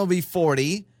our son will be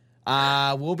 40.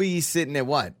 We'll be sitting at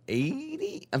what? 80?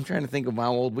 I'm trying to think of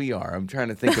how old we are. I'm trying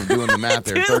to think of doing the math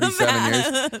there. 37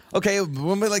 years. Okay,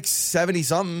 we'll be like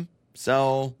 70-something.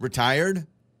 So, retired.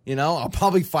 I'll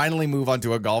probably finally move on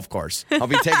to a golf course. I'll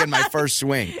be taking my first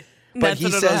swing. But he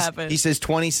says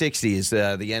 2060 is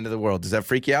the end of the world. Does that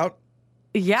freak you out?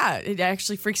 Yeah, it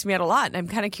actually freaks me out a lot. And I'm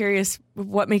kind of curious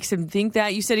what makes him think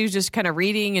that. You said he was just kind of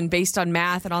reading and based on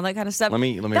math and all that kind of stuff. Let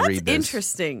me read this. That's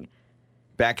interesting.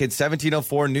 Back in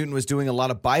 1704, Newton was doing a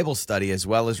lot of Bible study as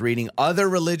well as reading other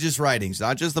religious writings,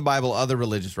 not just the Bible, other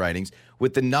religious writings.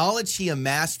 With the knowledge he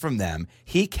amassed from them,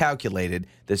 he calculated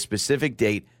the specific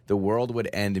date the world would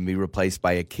end and be replaced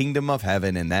by a kingdom of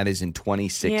heaven, and that is in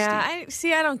 2060. Yeah,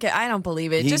 I don't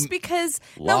believe it. Just because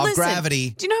law of gravity.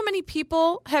 Do you know how many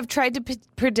people have tried to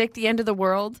predict the end of the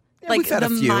world? Yeah, like the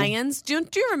Mayans. Do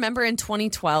you remember in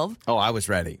 2012? Oh, I was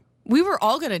ready. We were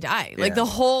all going to die. Yeah. Like the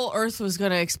whole earth was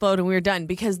going to explode and we were done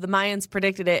because the Mayans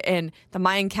predicted it and the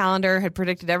Mayan calendar had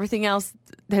predicted everything else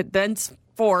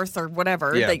thenceforth or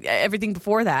whatever, like everything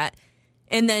before that.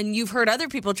 And then you've heard other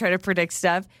people try to predict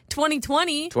stuff.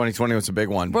 2020 was a big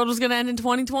one. World was going to end in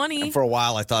 2020. And for a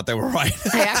while, I thought they were right.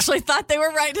 I actually thought they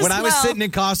were right as well. When I was sitting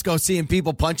in Costco seeing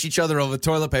people punch each other over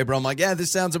toilet paper, I'm like, yeah,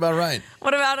 this sounds about right.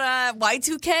 What about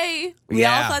Y2K? We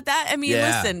all thought that. I mean,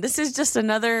 listen, this is just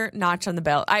another notch on the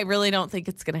belt. I really don't think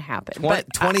it's going to happen.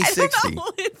 But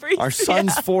 2060, our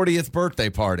son's 40th birthday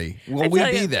party. Will we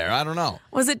be there? I don't know.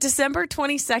 Was it December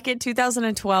 22nd,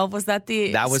 2012? Was that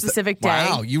the specific day?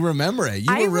 Wow, you remember it.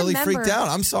 You were really freaked out.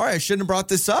 I'm sorry. I shouldn't have brought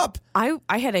this up. I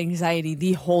had anxiety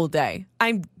the whole day.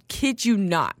 I kid you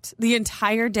not. The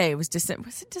entire day was December.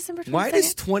 Was it December 22nd? Why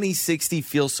does 2060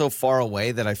 feel so far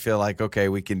away that I feel like, okay,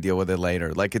 we can deal with it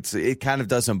later? Like it kind of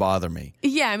doesn't bother me.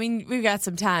 Yeah, I mean, we've got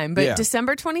some time. But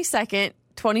December 22nd,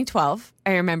 2012,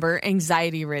 I remember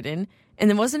anxiety-ridden. And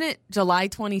then wasn't it July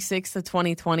 26th of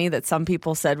 2020 that some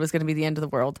people said was going to be the end of the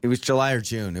world? It was July or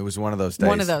June. It was one of those days.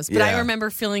 One of those. But I remember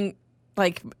feeling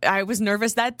like I was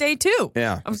nervous that day too.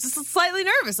 Yeah. I was just slightly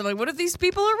nervous. I'm like, what if these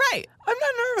people are right? I'm not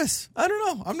nervous. I don't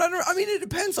know. I'm not nervous. I mean, it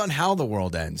depends on how the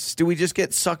world ends. Do we just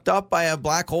get sucked up by a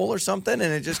black hole or something and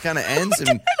it just kind of ends? I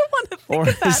don't want to think or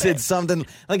about is it something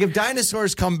like if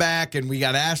dinosaurs come back and we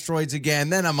got asteroids again,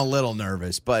 then I'm a little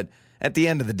nervous. But at the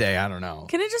end of the day, I don't know.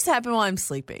 Can it just happen while I'm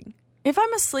sleeping? If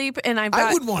I'm asleep and I've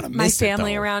got my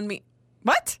family around me.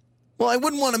 What? Well, I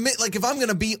wouldn't want to miss, like if I'm going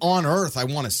to be on Earth, I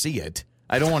want to see it.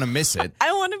 I don't want to miss it. I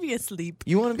don't want to be asleep.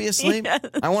 You want to be asleep? Yes.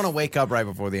 I want to wake up right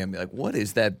before the end and be like, what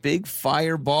is that big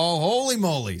fireball? Holy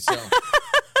moly. So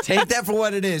take that for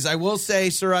what it is. I will say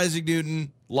Sir Isaac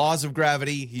Newton, laws of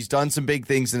gravity. He's done some big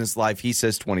things in his life. He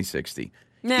says 2060.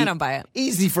 Nah, I don't buy it.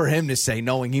 Easy for him to say,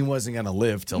 knowing he wasn't going to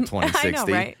live till 2060. I know,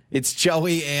 right? It's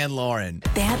Joey and Lauren.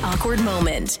 That awkward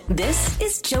moment. This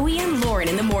is Joey and Lauren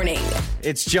in the morning.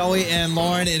 It's Joey and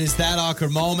Lauren. It is that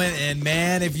awkward moment. And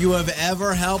man, if you have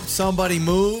ever helped somebody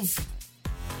move,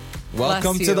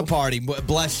 welcome to the party.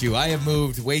 Bless you. I have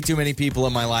moved way too many people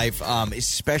in my life,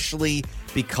 especially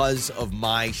because of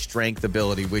my strength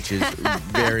ability, which is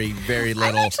very, very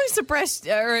little. I'm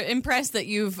actually impressed that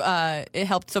you've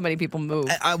helped so many people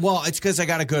move. Well, it's because I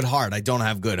got a good heart. I don't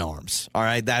have good arms. All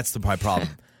right, that's my problem.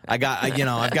 I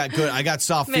got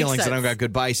soft feelings and I've got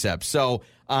good biceps. So,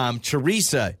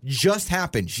 Teresa just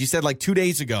happened. She said like 2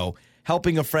 days ago,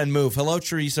 helping a friend move. Hello,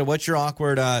 Teresa. What's your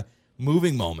awkward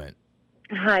moving moment?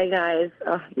 Hi, guys.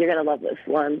 Oh, you're going to love this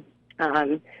one.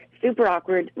 Super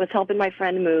awkward. Was helping my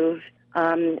friend move.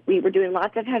 We were doing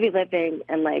lots of heavy lifting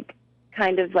and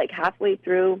kind of halfway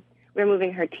through, we were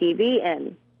moving her TV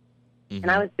in. Mm-hmm.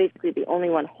 And I was basically the only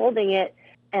one holding it.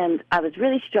 And I was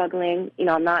really struggling. You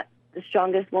know, I'm not the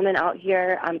strongest woman out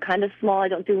here. I'm kind of small. I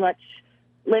don't do much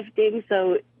lifting.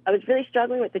 So I was really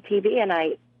struggling with the TV, and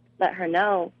I let her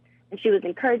know. And she was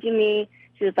encouraging me.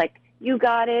 She was like, you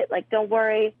got it. Like, don't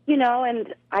worry. You know,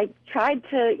 and I tried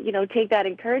to, take that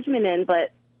encouragement in,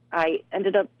 but I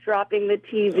ended up dropping the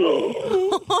TV.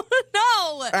 Oh,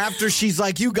 no. After she's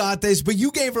like, you got this, but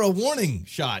you gave her a warning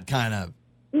shot, kind of.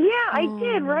 Yeah, I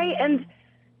did, right? And,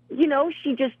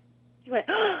 she went,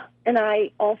 and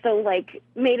I also,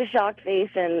 made a shocked face,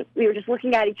 and we were just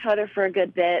looking at each other for a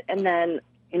good bit. And then,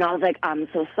 I was like, I'm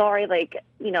so sorry.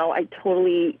 I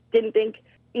totally didn't think,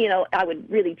 I would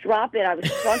really drop it. I was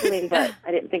struggling, but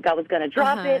I didn't think I was going to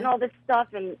drop it and all this stuff.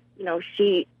 And,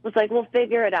 she was like, we'll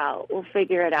figure it out. We'll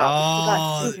figure it out.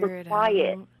 Oh, she got super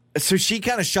quiet. So she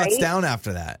kind of shuts down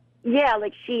after that. Yeah,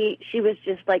 she was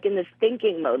just, in this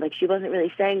thinking mode. She wasn't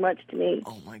really saying much to me.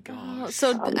 Oh, my gosh.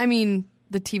 So,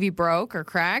 the TV broke or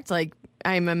cracked,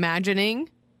 I'm imagining?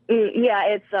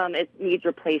 Yeah, it needs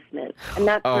replacement. And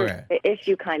that's where the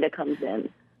issue kind of comes in.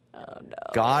 Oh, no.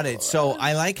 Got it. So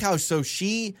I like how,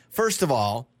 she, first of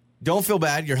all, don't feel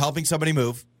bad. You're helping somebody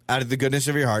move. out of the goodness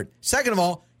of your heart. Second of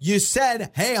all, you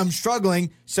said, hey, I'm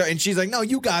struggling. So, and she's like, no,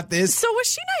 you got this. So was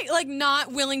she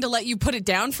not willing to let you put it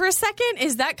down for a second?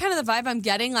 Is that kind of the vibe I'm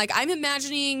getting? Like, I'm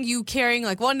imagining you carrying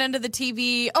like one end of the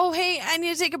TV. Oh, hey, I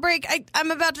need to take a break.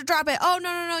 I'm about to drop it. Oh,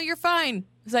 no, you're fine.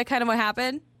 Is that kind of what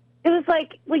happened? It was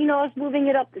like, I was moving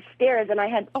it up the stairs, and I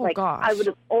had, I would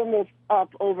have almost up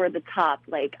over the top,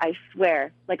 I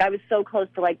swear. I was so close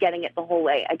to, getting it the whole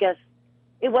way. I guess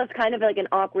it was kind of, an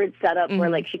awkward setup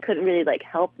where, she couldn't really,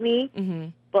 help me. Mm-hmm.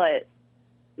 But,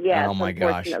 yeah, oh my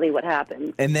unfortunately gosh. What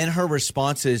happened. And then her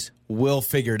response is, we'll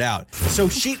figure it out. So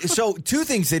two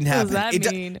things didn't happen. What does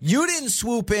that mean? You didn't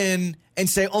swoop in and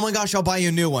say, oh, my gosh, I'll buy you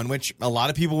a new one, which a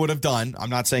lot of people would have done. I'm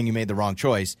not saying you made the wrong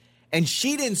choice. And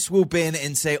she didn't swoop in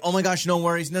and say, oh, my gosh, no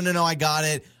worries. No, I got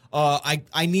it.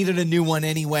 I needed a new one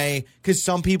anyway. Because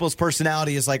some people's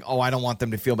personality is like, oh, I don't want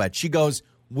them to feel bad. She goes,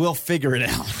 we'll figure it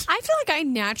out. I feel like I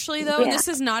naturally, though, and this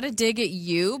is not a dig at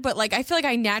you, but I feel like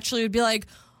I naturally would be like,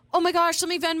 oh, my gosh, let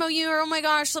me Venmo you, or oh, my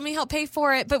gosh, let me help pay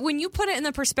for it. But when you put it in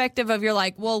the perspective of you're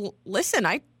like, well, listen,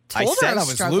 I told her I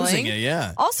was struggling. Losing it,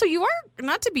 yeah. Also, you are,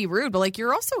 not to be rude, but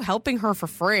you're also helping her for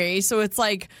free. So it's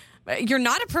you're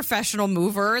not a professional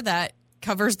mover that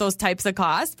covers those types of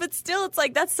costs, but still, it's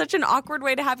that's such an awkward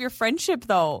way to have your friendship,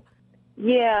 though.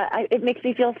 Yeah, it makes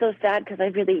me feel so sad because I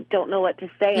really don't know what to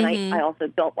say, and I also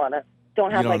don't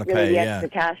have the extra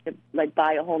cash to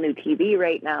buy a whole new TV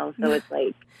right now. So it's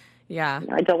yeah,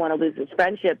 I don't want to lose this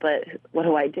friendship, but what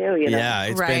do I do? Yeah,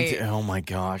 it's right. been. Oh my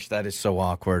gosh, that is so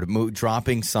awkward.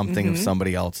 Dropping something of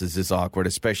somebody else's is awkward,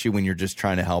 especially when you're just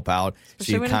trying to help out.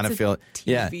 Especially so you kind of feel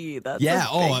TV, that's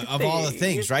of all the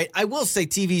things, right? I will say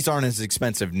TVs aren't as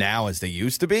expensive now as they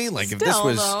used to be. If this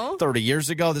was 30 years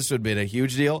ago, this would have been a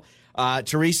huge deal.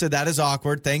 Teresa, that is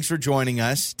awkward. Thanks for joining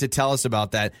us to tell us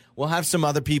about that. We'll have some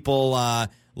other people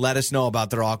let us know about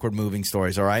their awkward moving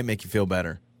stories, all right? Make you feel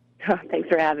better. Thanks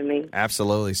for having me.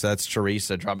 Absolutely. So that's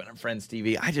Teresa dropping her friend's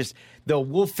TV.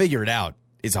 We'll figure it out.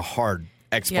 It's a hard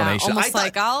explanation. Yeah,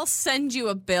 almost I'll send you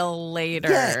a bill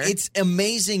later. Yeah, it's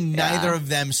amazing neither of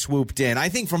them swooped in. I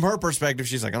think from her perspective,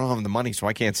 she's like, I don't have the money, so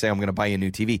I can't say I'm going to buy you a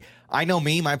new TV. I know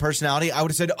me, my personality, I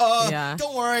would have said,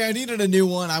 don't worry, I needed a new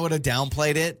one. I would have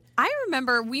downplayed it. I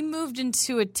remember we moved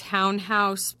into a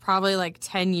townhouse probably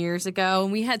 10 years ago,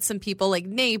 and we had some people,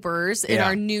 neighbors in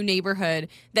our new neighborhood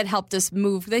that helped us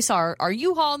move. They saw our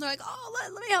U-Haul, and they're like, oh,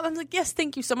 let me help. I'm like, yes,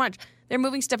 thank you so much. They're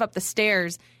moving stuff up the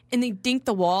stairs, and they dinked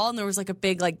the wall, and there was a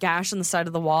big gash on the side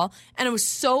of the wall. And I was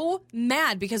so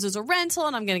mad because it was a rental,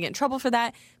 and I'm going to get in trouble for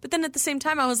that. But then at the same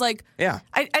time, I was like,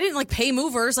 I didn't pay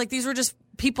movers. These were just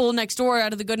people next door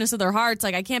out of the goodness of their hearts.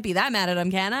 I can't be that mad at them,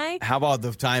 can I? How about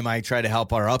the time I tried to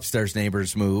help our upstairs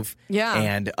neighbors move? Yeah.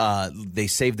 And they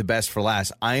saved the best for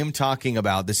last. I am talking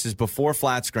about, this is before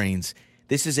flat screens.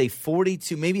 This is a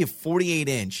 42, maybe a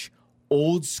 48-inch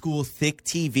old school thick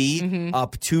TV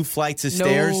up 2 flights of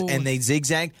stairs, and they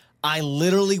zigzagged. I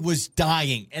literally was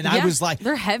dying. And I was like,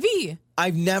 they're heavy.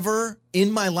 I've never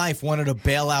in my life wanted to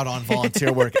bail out on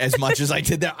volunteer work as much as I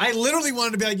did there. I literally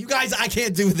wanted to be like, you guys, I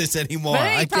can't do this anymore. But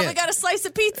hey, I probably got a slice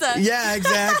of pizza. Yeah,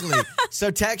 exactly. So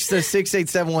text us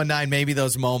 68719, maybe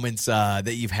those moments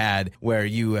that you've had where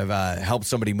you have helped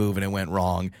somebody move and it went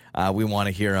wrong. We want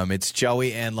to hear them. It's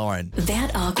Joey and Lauren.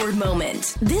 That awkward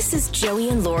moment. This is Joey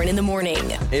and Lauren in the morning.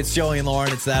 It's Joey and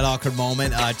Lauren. It's that awkward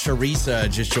moment. Teresa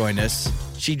just joined us.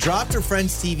 She dropped her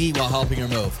friend's TV while helping her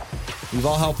move. We've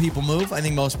all helped people move. I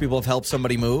think most people have helped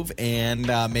somebody move, and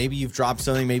maybe you've dropped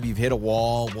something, maybe you've hit a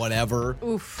wall, whatever.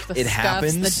 Oof, the it scuffs,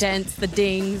 happens. the dents, the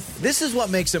dings. This is what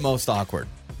makes it most awkward.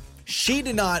 She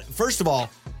did not, first of all,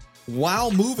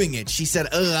 while moving it, she said,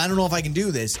 I don't know if I can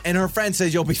do this. And her friend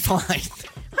says, you'll be fine.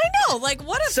 I know.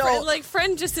 What a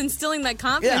friend just instilling that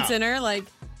confidence in her.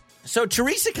 So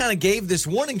Teresa kind of gave this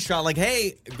warning shot,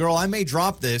 hey, girl, I may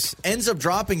drop this. Ends up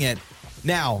dropping it.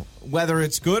 Now, whether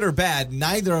it's good or bad,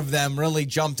 neither of them really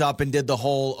jumped up and did the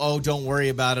whole, don't worry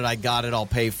about it, I got it, I'll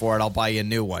pay for it, I'll buy you a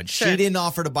new one. Sure. She didn't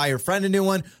offer to buy her friend a new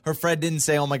one. Her friend didn't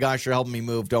say, oh my gosh, you're helping me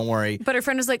move, don't worry. But her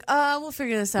friend was like, we'll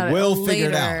figure this out later. Figure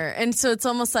it out. And so it's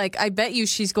almost I bet you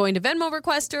she's going to Venmo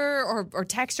request her or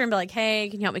text her and be like, hey,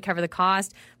 can you help me cover the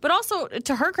cost? But also,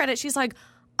 to her credit, she's like,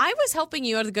 I was helping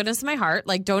you out of the goodness of my heart,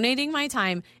 donating my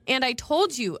time, and I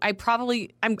told you I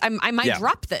might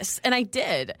drop this, and I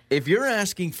did. If you're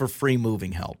asking for free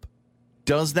moving help,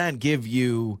 does that give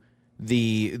you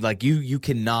the you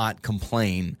cannot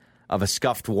complain of a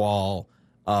scuffed wall,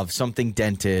 of something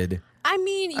dented? I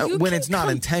mean, you when can it's not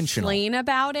intentional, complain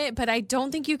about it, but I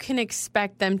don't think you can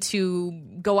expect them to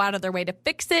go out of their way to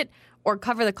fix it or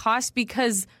cover the cost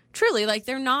because truly,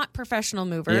 they're not professional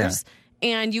movers. Yeah.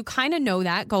 And you kind of know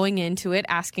that going into it,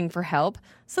 asking for help.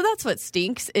 So that's what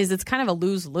stinks, is it's kind of a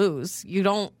lose-lose.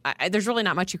 There's really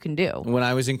not much you can do. When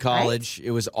I was in college,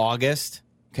 It was August,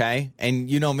 okay? And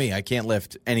you know me, I can't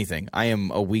lift anything. I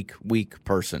am a weak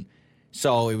person.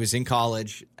 So it was in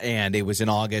college, and it was in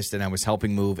August, and I was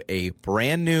helping move a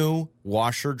brand new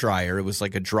washer dryer. It was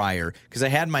like a dryer because I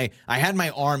had my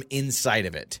arm inside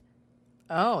of it.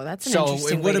 Oh, that's an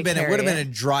interesting way to carry it. It would have been a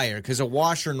dryer because a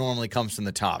washer normally comes from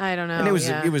the top. I don't know. And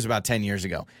it was about 10 years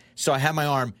ago. So I had my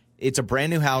arm. It's a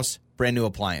brand new house, brand new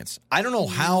appliance. I don't know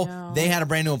how they had a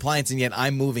brand new appliance and yet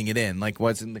I'm moving it in, like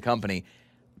what's in the company.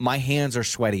 My hands are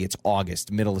sweaty. It's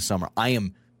August, middle of summer. I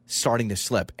am starting to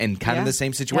slip, and kind of the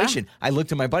same situation. Yeah. I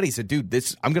looked at my buddy and said, dude,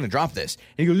 I'm going to drop this.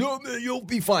 And he goes, no, man, you'll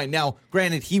be fine. Now,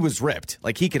 granted, he was ripped.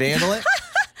 Like, he could handle it.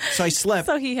 So I slipped.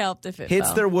 So he helped if it hits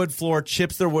fell. their wood floor,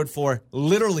 chips their wood floor.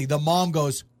 Literally, the mom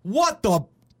goes, what the bleep?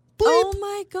 Oh,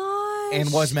 my gosh.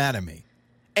 And was mad at me.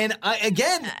 And I'm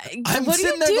what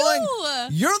sitting do there you going,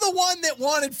 do? you're the one that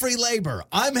wanted free labor.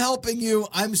 I'm helping you.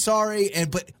 I'm sorry.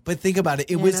 But think about it.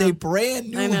 It was a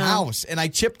brand new house, and I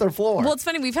chipped their floor. Well, it's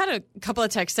funny. We've had a couple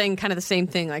of texts saying kind of the same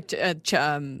thing, like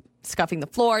scuffing the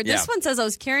floor. This one says, I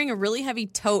was carrying a really heavy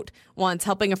tote once,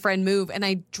 helping a friend move, and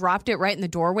I dropped it right in the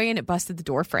doorway, and it busted the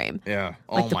door frame. Yeah.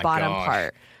 Like the bottom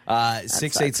part.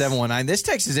 68719. This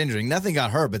text is interesting. Nothing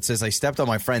got hurt, but says I stepped on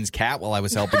my friend's cat while I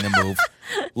was helping them move.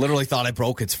 Literally thought I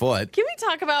broke its foot. Can we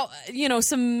talk about,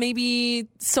 some maybe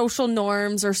social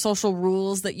norms or social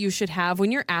rules that you should have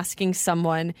when you're asking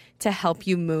someone to help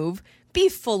you move? Be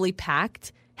fully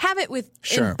packed. Have it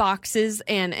in boxes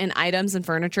and items and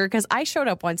furniture. Because I showed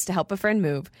up once to help a friend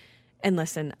move. And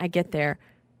listen, I get there.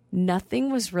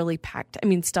 Nothing was really packed. I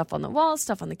mean, stuff on the walls,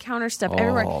 stuff on the counter, stuff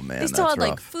everywhere. Oh, man, they still had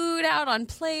rough. food out on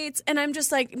plates. And I'm just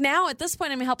like, now at this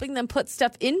point, I'm helping them put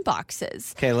stuff in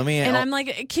boxes. Okay, And I'm like,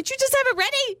 could you just have it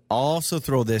ready? I'll also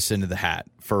throw this into the hat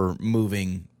for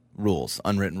moving rules,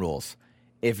 unwritten rules.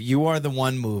 If you are the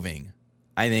one moving,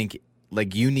 I think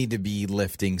you need to be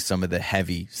lifting some of the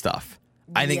heavy stuff.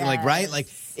 I think right? Like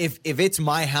if it's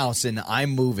my house and I'm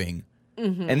moving.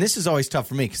 Mm-hmm. And this is always tough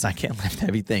for me because I can't lift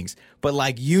heavy things.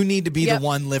 But you need to be the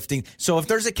one lifting. So if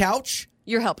there's a couch,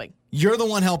 you're helping. You're the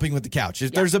one helping with the couch.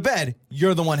 If there's a bed,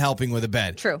 you're the one helping with a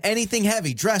bed. True. Anything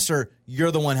heavy, dresser, you're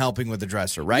the one helping with the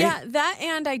dresser, right? Yeah, that,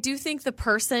 and I do think the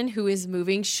person who is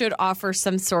moving should offer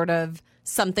some sort of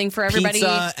something for everybody.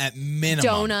 Pizza at minimum.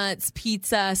 Donuts,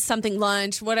 pizza, something,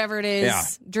 lunch, whatever it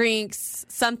is, drinks,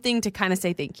 something to kind of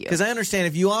say thank you. Because I understand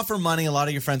if you offer money, a lot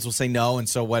of your friends will say no. And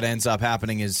so what ends up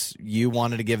happening is you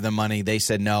wanted to give them money, they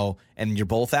said no, and you're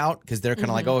both out because they're kind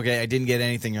of like, oh, okay, I didn't get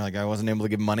anything. You're like, I wasn't able to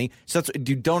give them money. So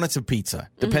do donuts or pizza,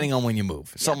 depending on when you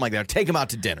move. Something like that. Or take them out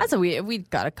to dinner. That's we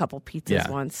got a couple pizzas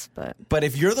once. But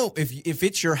if you're if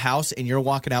it's your house and you're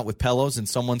walking out with pillows and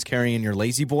someone's carrying your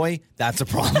lazy boy, that's a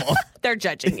problem. They're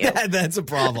judging you. That's a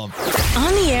problem.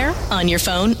 On the air, on your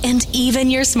phone, and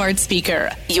even your smart speaker.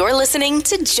 You're listening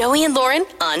to Joey and Lauren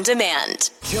on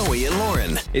demand. Joey and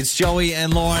Lauren. It's Joey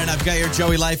and Lauren. I've got your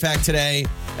Joey Life Hack today.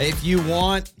 If you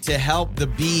want to help the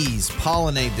bees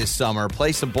pollinate this summer,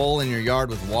 place a bowl in your yard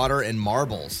with water and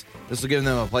marbles. This will give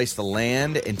them a place to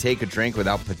land and take a drink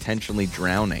without potentially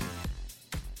drowning.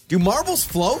 Do marbles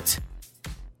float?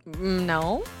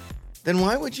 No. Then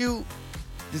why would you...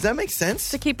 Does that make sense?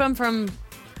 To keep them from...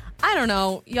 I don't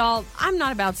know, y'all. I'm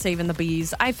not about saving the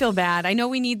bees. I feel bad. I know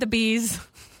we need the bees.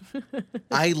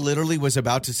 I literally was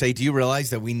about to say, do you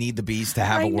realize that we need the bees to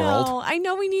have a world? I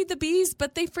know we need the bees,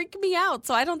 but they freak me out.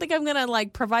 So I don't think I'm going to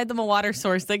provide them a water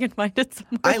source. They can find it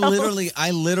somewhere else.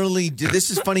 I literally did.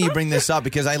 This is funny you bring this up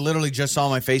because I literally just saw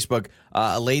on my Facebook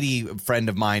a lady friend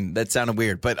of mine. That sounded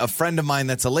weird, but a friend of mine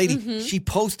that's a lady. She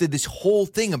posted this whole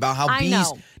thing about how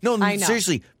bees. No,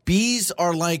 seriously, bees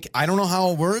are I don't know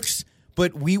how it works.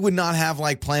 But we would not have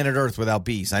planet Earth without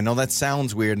bees. I know that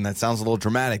sounds weird and that sounds a little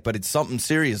dramatic, but it's something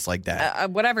serious like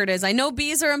that. Whatever it is. I know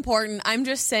bees are important. I'm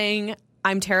just saying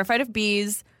I'm terrified of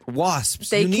bees.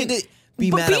 Wasps. You need to be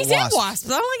mad at wasps. Bees and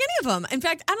wasps. I don't like any of them. In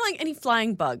fact, I don't like any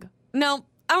flying bug. No,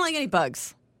 I don't like any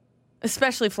bugs,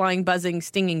 especially flying, buzzing,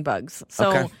 stinging bugs.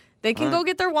 So they can go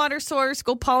get their water source,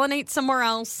 go pollinate somewhere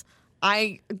else.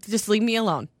 Just leave me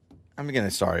alone.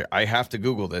 I have to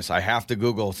Google this. I have to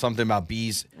Google something about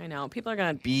bees. I know. People are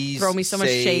going to throw me so much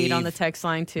shade on the text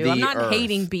line, too. I'm not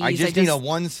hating bees. I just need a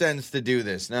one sentence to do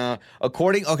this. Now,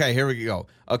 here we go.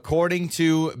 According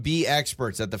to bee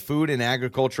experts at the Food and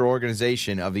Agriculture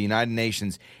Organization of the United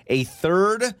Nations, a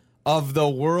third of the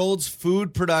world's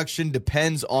food production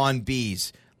depends on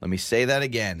bees. Let me say that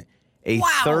again. A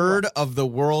third of the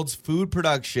world's food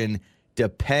production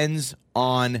depends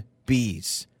on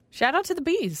bees. Shout out to the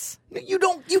bees. You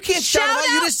can't shout out.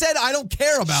 You just said I don't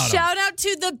care about them. Shout out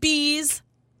to the bees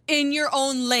in your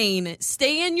own lane.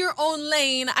 Stay in your own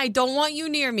lane. I don't want you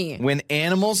near me. When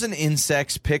animals and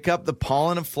insects pick up the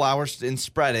pollen of flowers and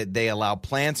spread it, they allow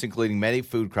plants, including many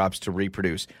food crops, to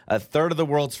reproduce. A third of the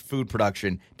world's food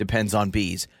production depends on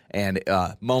bees. And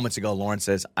moments ago, Lauren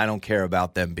says, I don't care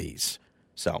about them bees.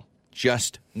 So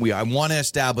I want to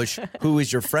establish who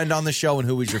is your friend on the show and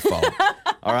who is your foe.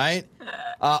 All right?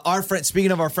 Our friend,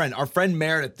 speaking of our friend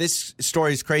Meredith, this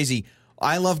story is crazy.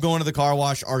 I love going to the car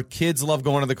wash. Our kids love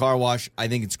going to the car wash. I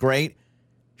think it's great.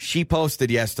 She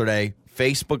posted yesterday,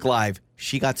 Facebook Live,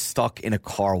 she got stuck in a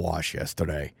car wash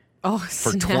yesterday. Oh,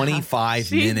 for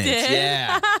 25 minutes. Did?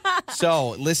 Yeah.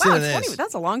 So listen to this.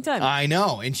 That's a long time. I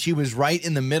know. And she was right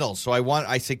in the middle. So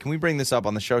I said, can we bring this up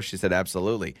on the show? She said,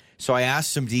 absolutely. So I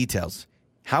asked some details.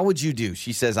 How would you do?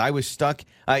 She says, I was stuck.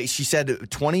 She said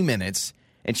 20 minutes.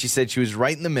 And she said she was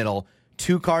right in the middle,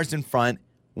 2 cars in front,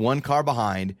 1 car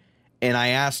behind. And I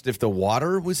asked if the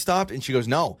water was stopped. And she goes,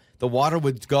 no. The water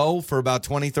would go for about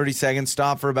 20, 30 seconds,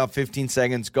 stop for about 15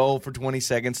 seconds, go for 20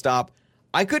 seconds, stop.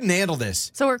 I couldn't handle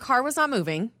this. So her car was not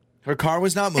moving. Her car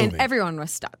was not moving. And everyone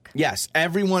was stuck. Yes.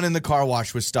 Everyone in the car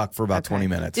wash was stuck for about 20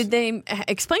 minutes. Did they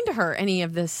explain to her any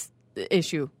of this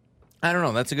issue? I don't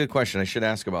know. That's a good question. I should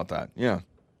ask about that. Yeah.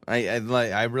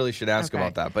 I really should ask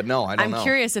about that. But no, I don't know. I'm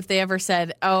curious if they ever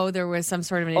said, there was some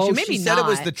sort of an issue. Oh, Maybe she said not. it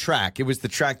was the track. It was the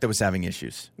track that was having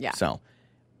issues. Yeah. So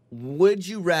would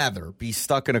you rather be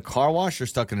stuck in a car wash or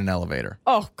stuck in an elevator?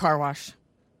 Oh, car wash.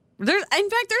 In fact,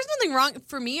 there's nothing wrong.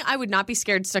 For me, I would not be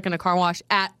scared stuck in a car wash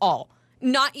at all.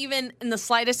 Not even in the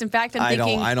slightest. In fact, I'm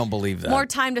thinking I don't believe that. More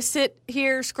time to sit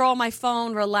here, scroll my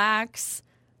phone, relax.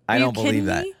 I don't believe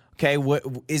that. Okay,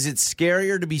 is it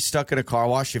scarier to be stuck in a car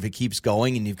wash if it keeps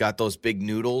going and you've got those big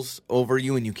noodles over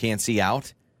you and you can't see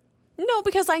out? No,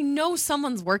 because I know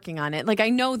someone's working on it. Like, I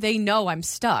know they know I'm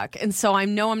stuck. And so I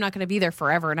know I'm not going to be there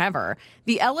forever and ever.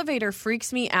 The elevator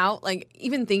freaks me out. Like,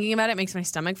 even thinking about it makes my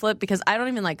stomach flip because I don't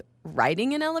even like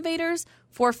riding in elevators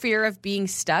for fear of being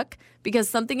stuck because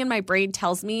something in my brain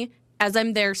tells me as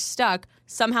I'm there stuck,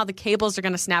 somehow the cables are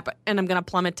going to snap and I'm going to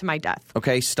plummet to my death.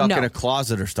 Okay, stuck in a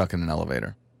closet or stuck in an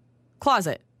elevator?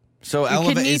 Closet. So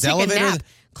is elevator...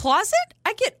 Closet?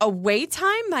 I get away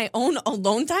time, my own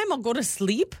alone time. I'll go to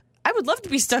sleep. I would love to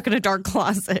be stuck in a dark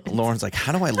closet. Lauren's like,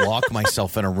 how do I lock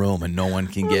myself in a room and no one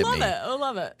can get me? I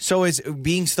love it. So is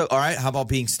being stuck, all right, how about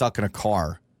being stuck in a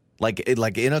car? Like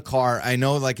in a car, I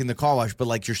know like in the car wash, but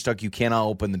like you're stuck, you cannot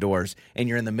open the doors and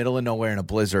you're in the middle of nowhere in a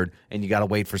blizzard and you got to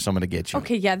wait for someone to get you.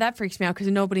 Okay, yeah, that freaks me out because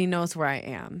nobody knows where I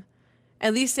am.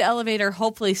 At least the elevator,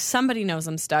 hopefully somebody knows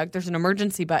I'm stuck. There's an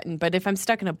emergency button, but if I'm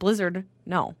stuck in a blizzard,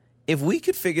 no. If we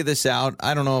could figure this out,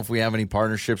 I don't know if we have any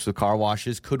partnerships with car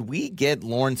washes. Could we get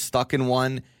Lauren stuck in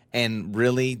one and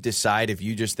really decide if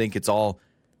you just think it's all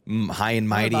high and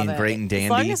mighty and great and dandy? As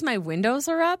long as my windows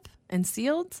are up and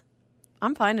sealed,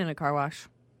 I'm fine in a car wash.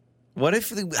 What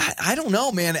if, I don't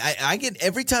know, man. I get,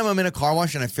 every time I'm in a car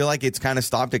wash and I feel like it's kind of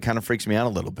stopped, it kind of freaks me out a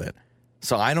little bit.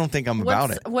 So I don't think I'm about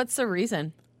it. What's the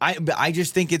reason? I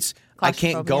just think it's, I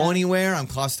can't go anywhere. I'm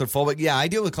claustrophobic. Yeah, I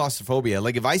deal with claustrophobia.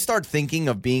 Like if I start thinking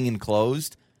of being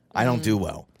enclosed, I don't do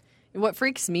well. What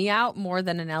freaks me out more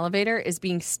than an elevator is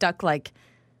being stuck like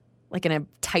in a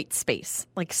tight space,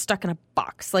 like stuck in a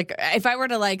box. Like if I were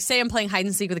to like say I'm playing hide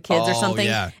and seek with the kids or something,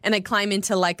 and I climb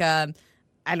into like a,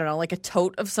 I don't know, like a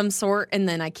tote of some sort, and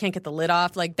then I can't get the lid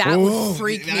off. Like that would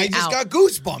freak me out. I just got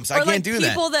goosebumps. I can't do that.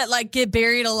 People that like get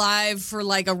buried alive for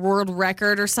like a world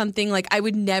record or something. Like I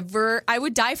would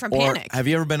die from panic. Have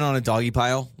you ever been on a doggy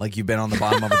pile? Like you've been on the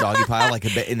bottom of a doggy pile, like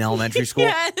in elementary school?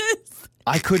 Yes.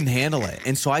 I couldn't handle it,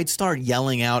 and so I'd start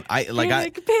yelling out. I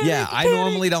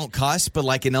normally don't cuss, but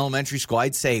like in elementary school,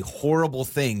 I'd say horrible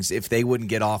things if they wouldn't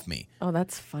get off me. Oh,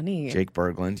 that's funny. Jake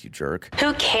Berglund, you jerk.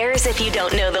 Who cares if you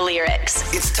don't know the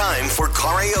lyrics? It's time for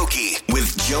karaoke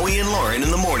with Joey and Lauren in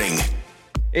the morning.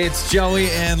 It's Joey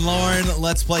and Lauren.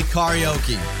 Let's play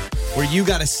karaoke, where you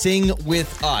got to sing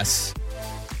with us.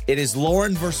 It is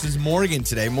Lauren versus Morgan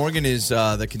today. Morgan is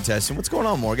the contestant. What's going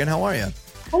on, Morgan? How are you?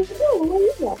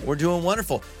 We're doing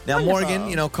wonderful. Now, Morgan,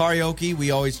 you know, karaoke,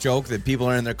 we always joke that people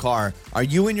are in their car. Are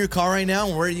you in your car right now?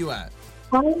 Where are you at?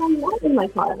 I am not in my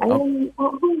car. I am at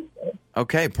home.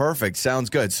 Okay, perfect. Sounds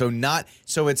good. So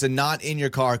it's a not in your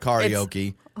car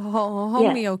karaoke.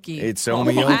 Homeoke. It's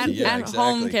homeoke. Yeah, exactly.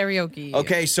 Home karaoke.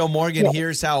 Okay, so Morgan,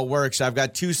 here's how it works. I've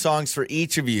got 2 songs for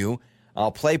each of you.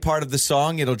 I'll play part of the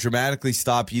song. It'll dramatically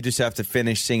stop. You just have to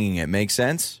finish singing it. Make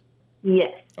sense?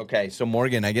 Yes. Okay, so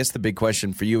Morgan, I guess the big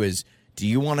question for you is, do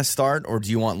you want to start or do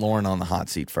you want Lauren on the hot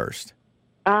seat first?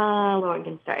 Lauren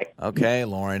can start. Okay,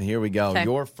 Lauren, here we go. Okay.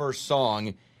 Your first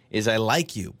song is I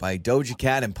Like You by Doja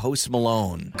Cat and Post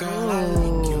Malone.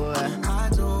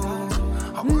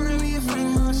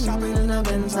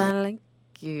 I like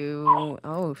you.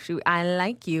 Oh, shoot. I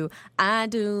like you. I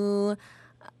do.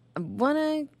 I want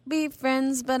to be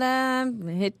friends, but I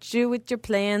hit you with your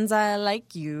plans. I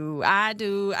like you. I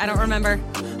do. I don't remember.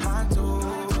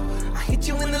 I hit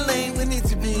you in the lane when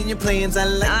it's in your plans. I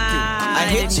like you. I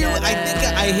hit you. I think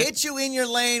I hit you in your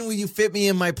lane when you fit me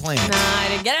in my plan. No, I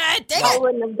didn't get it. I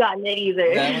wouldn't have gotten it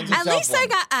either. At least I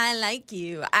got I like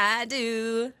you. I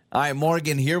do. All right,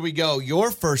 Morgan, here we go.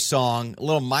 Your first song, a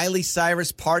little Miley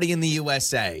Cyrus, Party in the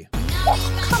USA.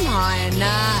 Come on.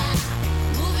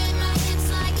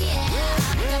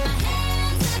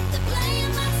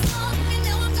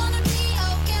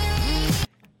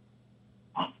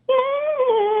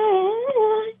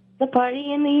 The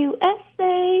party in the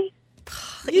USA.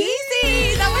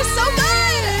 Easy. That was so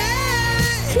good.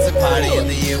 It's a party in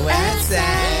the USA.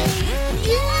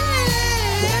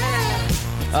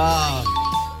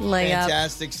 Oh, layup.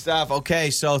 Fantastic stuff.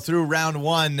 Okay, so through round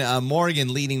one,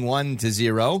 Morgan leading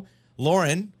 1-0.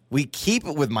 Lauren, we keep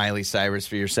it with Miley Cyrus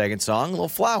for your second song, Little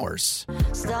Flowers.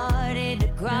 Started to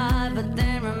cry, but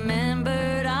then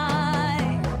remembered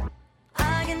I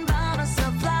can buy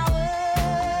myself flowers.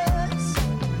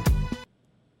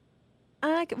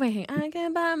 I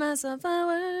can buy myself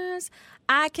flowers.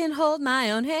 I can hold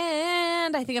my own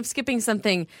hand. I think I'm skipping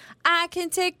something. I can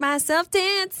take myself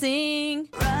dancing.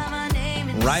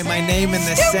 Write my name in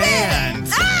the sand.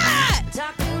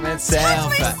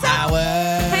 Myself for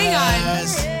hours. Hang on.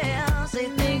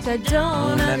 I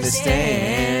don't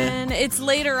understand. It's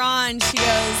later on. She goes,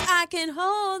 I can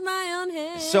hold my own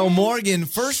hand. So, Morgan,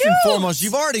 first and foremost,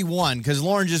 you've already won because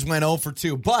Lauren just went 0 for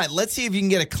 2. But let's see if you can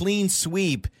get a clean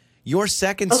sweep. Your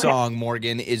second song,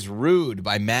 Morgan, is Rude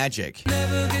by Magic.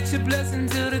 Never get your blessing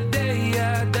till the day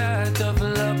I die. Tough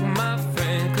luck, my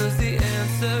friend, cause the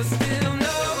answer's still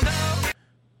no.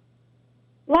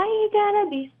 Why you gotta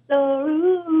be so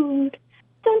rude?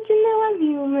 Don't you know I'm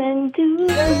human too?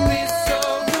 Be so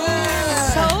rude.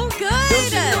 So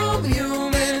good. Don't you know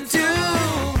I'm human too?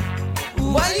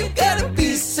 Why you gotta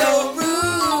be so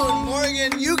rude?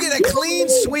 Morgan, you get a clean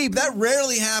sweep. That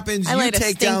rarely happens. I You laid a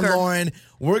take down stinker. Lauren.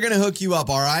 We're going to hook you up,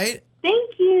 all right?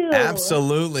 Thank you.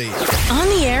 Absolutely. On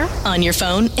the air, on your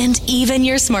phone, and even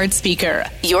your smart speaker.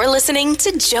 You're listening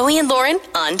to Joey and Lauren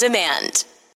on demand.